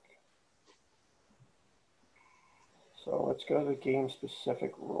specific. So let's go to the game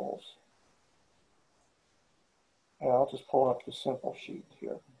specific rules. And I'll just pull up the simple sheet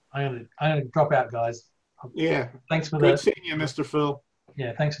here. I'm gonna drop out, guys. Yeah. Thanks for Good the seeing you, Mr. Phil.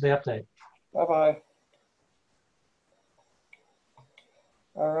 yeah. Thanks for the update. Bye-bye.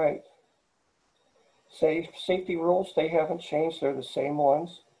 All right. Safety rules, they haven't changed. They're the same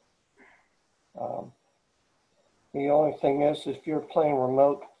ones. The only thing is, if you're playing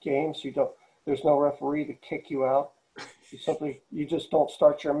remote games, there's no referee to kick you out. You just don't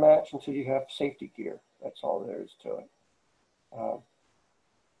start your match until you have safety gear. That's all there is to it.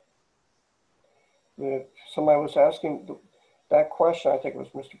 Somebody was asking that question, I think it was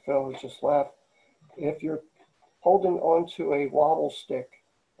Mr. Phil who just left. If you're holding onto a wobble stick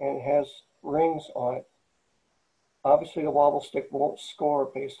and it has rings on it, obviously the wobble stick won't score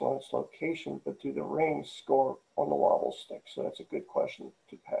based on its location, but do the rings score on the wobble stick? So that's a good question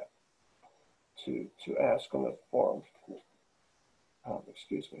to ask on the forum.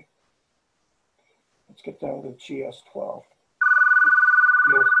 Excuse me. Let's get down to GS12.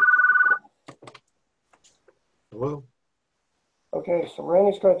 Hello? Okay, so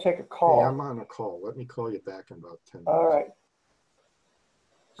Randy's going to take a call. Hey, I'm on a call. Let me call you back in about 10 minutes. All right.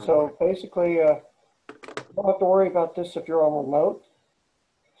 So basically, you don't have to worry about this if you're on remote.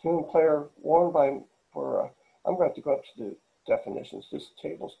 Human player warned by, I'm going to have to go up to the definitions. This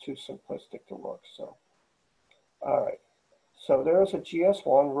table's too simplistic to look, so. All right. So there is a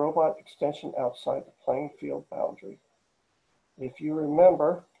GS1 robot extension outside the playing field boundary. If you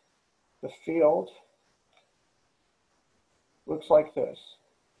remember, the field looks like this.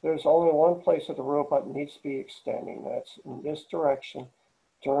 There's only one place that the robot needs to be extending. That's in this direction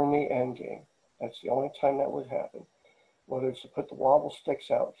during the end game. That's the only time that would happen. Whether it's to put the wobble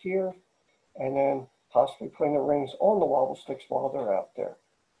sticks out here and then possibly putting the rings on the wobble sticks while they're out there,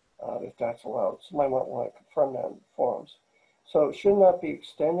 if that's allowed. Somebody might want to confirm that in the forums. So it should not be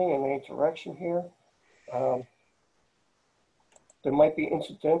extending in any direction here. There might be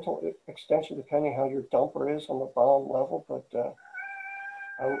incidental extension depending how your dumper is on the bottom level, but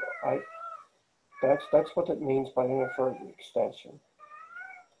that's what it means by inadvertent extension.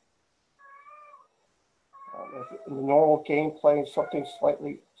 If in the normal gameplay something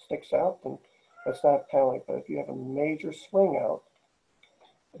slightly sticks out, then that's not a penalty. But if you have a major swing out,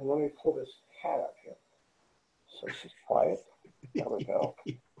 and let me pull this cat out here so she's quiet. There we go.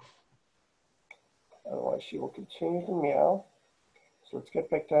 Otherwise, she will continue to meow. So let's get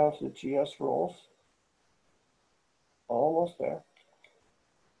back down to the GS rules. Almost there.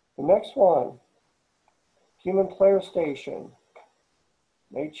 The next one, human player station.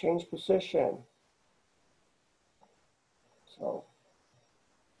 May change position. So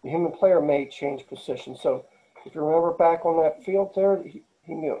the human player may change position. So if you remember back on that field there, he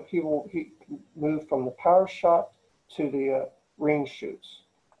moved from the power shot to the ring shoots.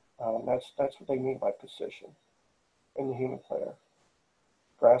 That's what they mean by position in the human player.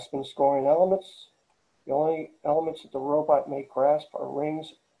 Grasping scoring elements. The only elements that the robot may grasp are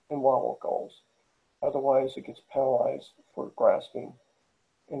rings and wobble goals. Otherwise, it gets penalized for grasping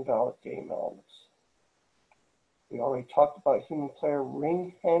invalid game elements. We already talked about human player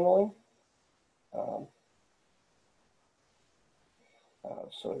ring handling.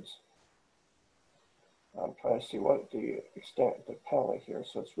 So it's, I'm trying to see what the extent of the penalty here.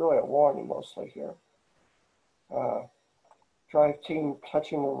 So it's really a warning mostly here. Drive team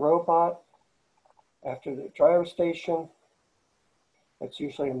touching the robot after the driver station. It's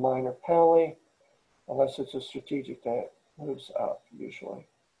usually a minor penalty, unless it's a strategic that moves up, usually.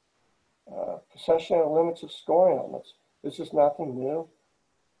 Possession and limits of scoring elements. This is nothing new.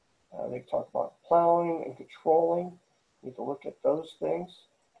 They talk about plowing and controlling. You need to look at those things.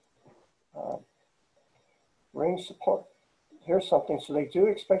 Ring support. Here's something. So they do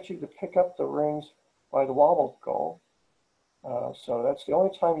expect you to pick up the rings by the wobble goal. So that's the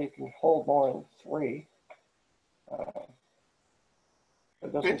only time you can hold more than 3.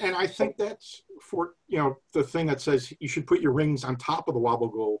 And I think that's for, the thing that says you should put your rings on top of the wobble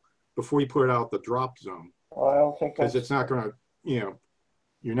goal before you put it out the drop zone. Well, I don't think because it's not going to,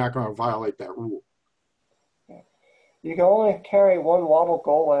 you're not going to violate that rule. You can only carry one wobble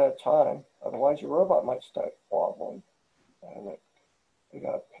goal at a time. Otherwise, your robot might start wobbling. And they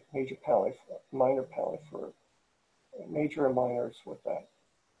got a major penalty, minor penalty for major and minors with that.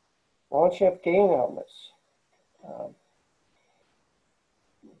 Launching up game elements.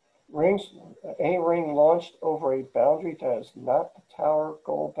 Rings, any ring launched over a boundary that is not the tower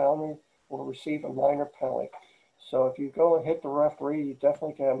goal boundary will receive a minor penalty. So if you go and hit the referee, you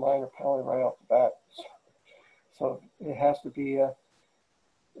definitely get a minor penalty right off the bat. So it has to be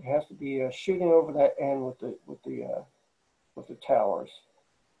shooting over that end with the towers.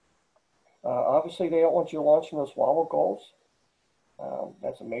 Obviously, they don't want you launching those wobble goals.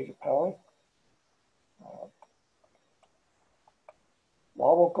 That's a major penalty.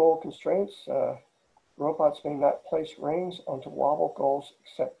 Wobble goal constraints. Robots may not place rings onto wobble goals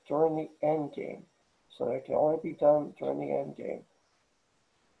except during the end game. So they can only be done during the end game.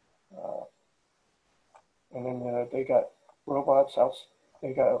 And then they got robots out.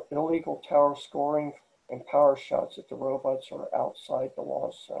 They got illegal tower scoring and power shots if the robots are outside the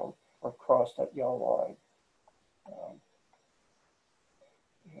launch zone or across that yellow line.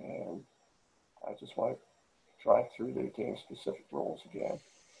 And I just want to drive through the game specific rules again.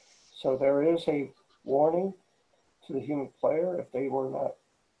 So there is a warning to the human player if they were not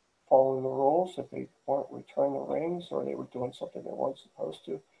following the rules, if they weren't returning the rings or they were doing something they weren't supposed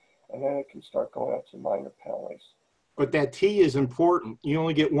to, and then it can start going up to minor penalties. But that T is important. You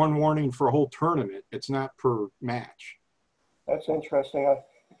only get one warning for a whole tournament. It's not per match. That's interesting.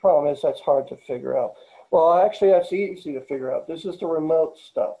 The problem is that's hard to figure out. Well, actually, that's easy to figure out. This is the remote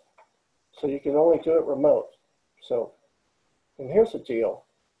stuff. So you can only do it remote. So, and here's the deal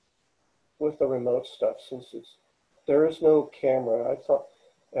with the remote stuff. Since there is no camera, I thought,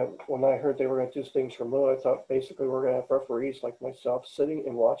 when I heard they were going to do things remote, I thought basically we're going to have referees like myself sitting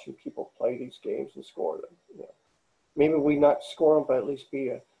and watching people play these games and score them. Maybe we not score them, but at least be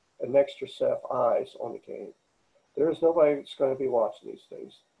an extra set of eyes on the game. There is nobody that's going to be watching these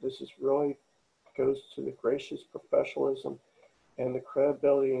things. This is really goes to the gracious professionalism and the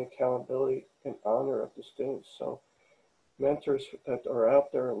credibility and accountability and honor of the students. So mentors that are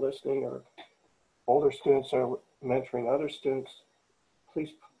out there listening, or older students are mentoring other students,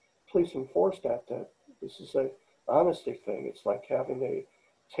 please enforce that this is an honesty thing. It's like having a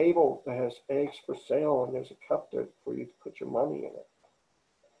table that has eggs for sale and there's a cup there for you to put your money in it.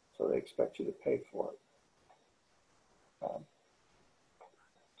 So they expect you to pay for it.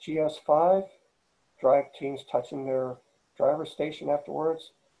 GS5, drive teams touching their driver station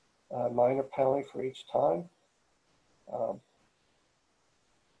afterwards. Minor penalty for each time.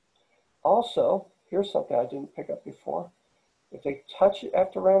 Also, here's something I didn't pick up before. If they touch it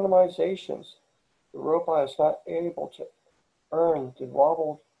after randomizations, the robot is not able to earn the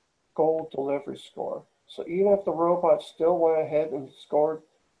wobble goal delivery score. So even if the robot still went ahead and scored,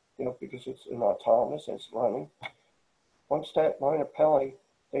 you know, because it's an autonomous and it's running, once that minor penalty,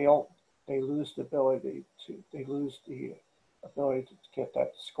 they lose the ability to get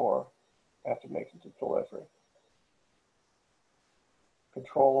that score after making the delivery.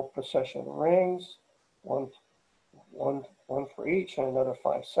 Control possession of the rings, one for each and another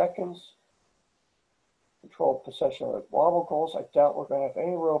 5 seconds. Control possession of the wobble goals. I doubt we're going to have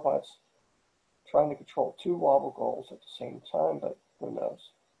any robots trying to control 2 wobble goals at the same time, but who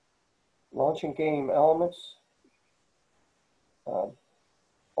knows. Launching game elements.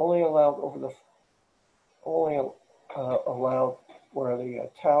 Only allowed allowed where the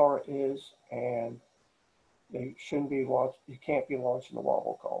tower is, and they shouldn't be launched. You can't be launching the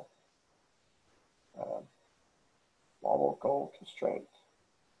wobble goal. Wobble goal constraint.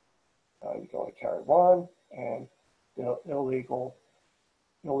 You can only carry 1, and illegal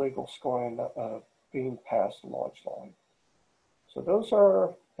scoring being past the launch line. So those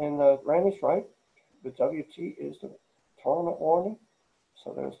are, and Randy's right. The WT is the tournament warning.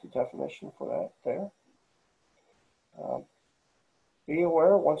 So there's the definition for that there. Be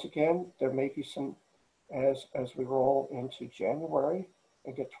aware, once again, there may be some, as we roll into January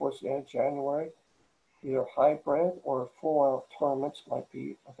and get towards the end of January, either hybrid or full-out tournaments might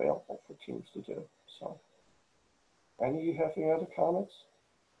be available for teams to do. So, Randy, you have any other comments?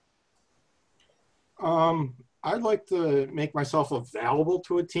 I'd like to make myself available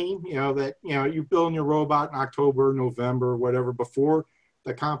to a team, you know, that, you know, you build your robot in October, November, whatever, before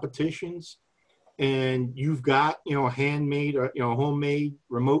the competitions, and you've got, you know, a handmade, you know, homemade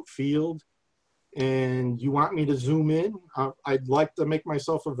remote field, and you want me to zoom in, I'd like to make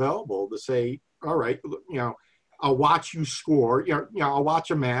myself available to say, all right, you know, I'll watch you score, you know, I'll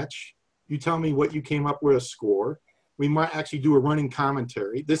watch a match, you tell me what you came up with a score. We might actually do a running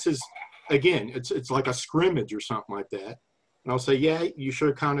commentary. This is, again, it's like a scrimmage or something like that. And I'll say, yeah, you should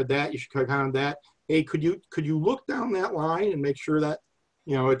have counted that. You should have counted that. Hey, could you look down that line and make sure that,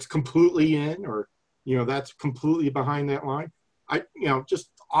 you know, it's completely in, or, you know, that's completely behind that line. You know,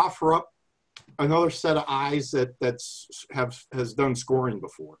 just offer up another set of eyes has done scoring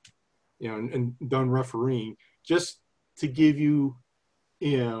before, you know, and done refereeing, just to give you,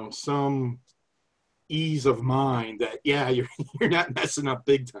 you know, some ease of mind that, yeah, you're not messing up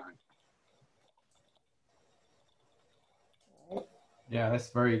big time. Yeah, that's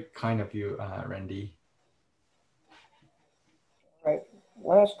very kind of you, Randy. All right,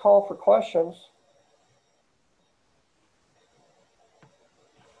 last call for questions.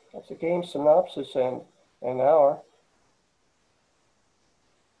 That's a game synopsis in an hour.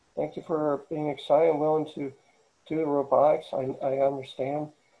 Thank you for being excited and willing to do the robotics. I understand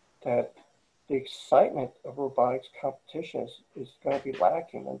that the excitement of robotics competition is going to be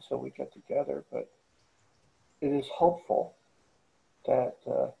lacking until we get together, but it is hopeful that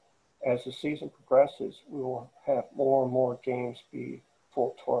as the season progresses, we will have more and more games be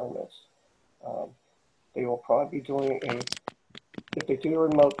full tournaments. They will probably be doing if they do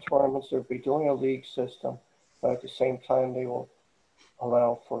remote tournaments, they'll be doing a league system, but at the same time, they will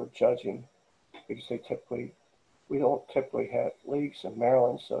allow for judging, because we don't typically have leagues in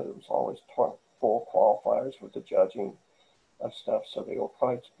Maryland, so it was always full qualifiers with the judging of stuff. So they will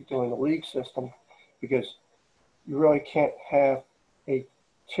probably be doing a league system, because you really can't have a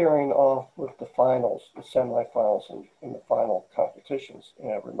tearing off with the finals, the semifinals, and the final competitions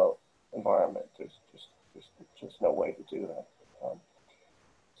in a remote environment. There's just no way to do that.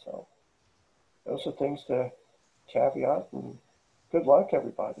 So those are things to caveat, and good luck,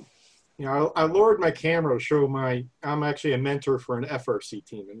 everybody. You know, I lowered my camera to show I'm actually a mentor for an FRC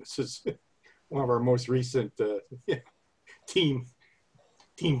team, and this is one of our most recent team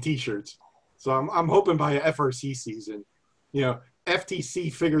t-shirts. So I'm hoping by a FRC season, you know,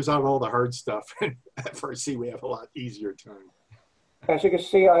 FTC figures out all the hard stuff, and FRC we have a lot easier time. As you can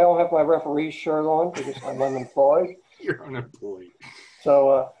see, I don't have my referee shirt on because I'm unemployed. You're unemployed.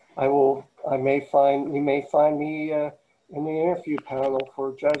 So you may find me in the interview panel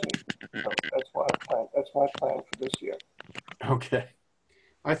for judging. So that's my plan for this year. Okay.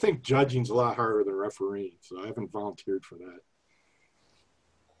 I think judging's a lot harder than refereeing, so I haven't volunteered for that.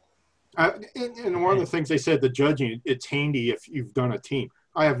 And one of the things they said, the judging, it's handy if you've done a team.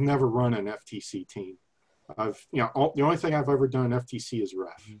 I have never run an FTC team. The only thing I've ever done FTC is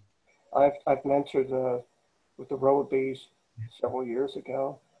ref. I've mentored with the RoboBees several years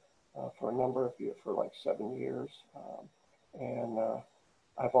ago for a number of years, for like 7 years. And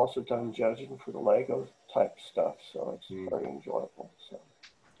I've also done judging for the Lego type stuff, so it's very enjoyable. So.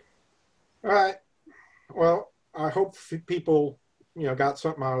 All right. Well, I hope people, got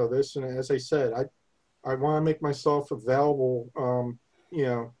something out of this. And as I said, I want to make myself available,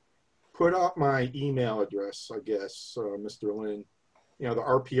 put up my email address, I guess, Mr. Lin, the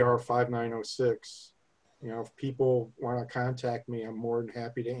RPR 5906. If people want to contact me, I'm more than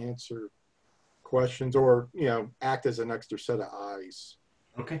happy to answer questions or, act as an extra set of eyes.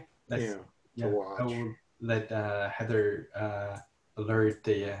 Okay. To watch. I will let Heather alert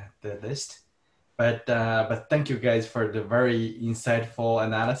the list. But thank you guys for the very insightful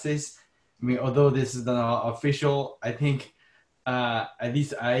analysis. I mean, although this is not official, I think at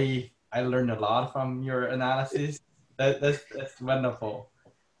least I learned a lot from your analysis. That's wonderful.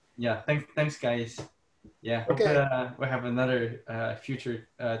 Yeah, thanks guys. Yeah, okay. Hope we'll have another future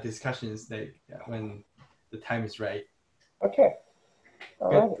discussions when the time is right. Okay. All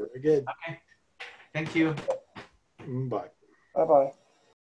right. Very good. Okay. Thank you. Bye. Bye-bye.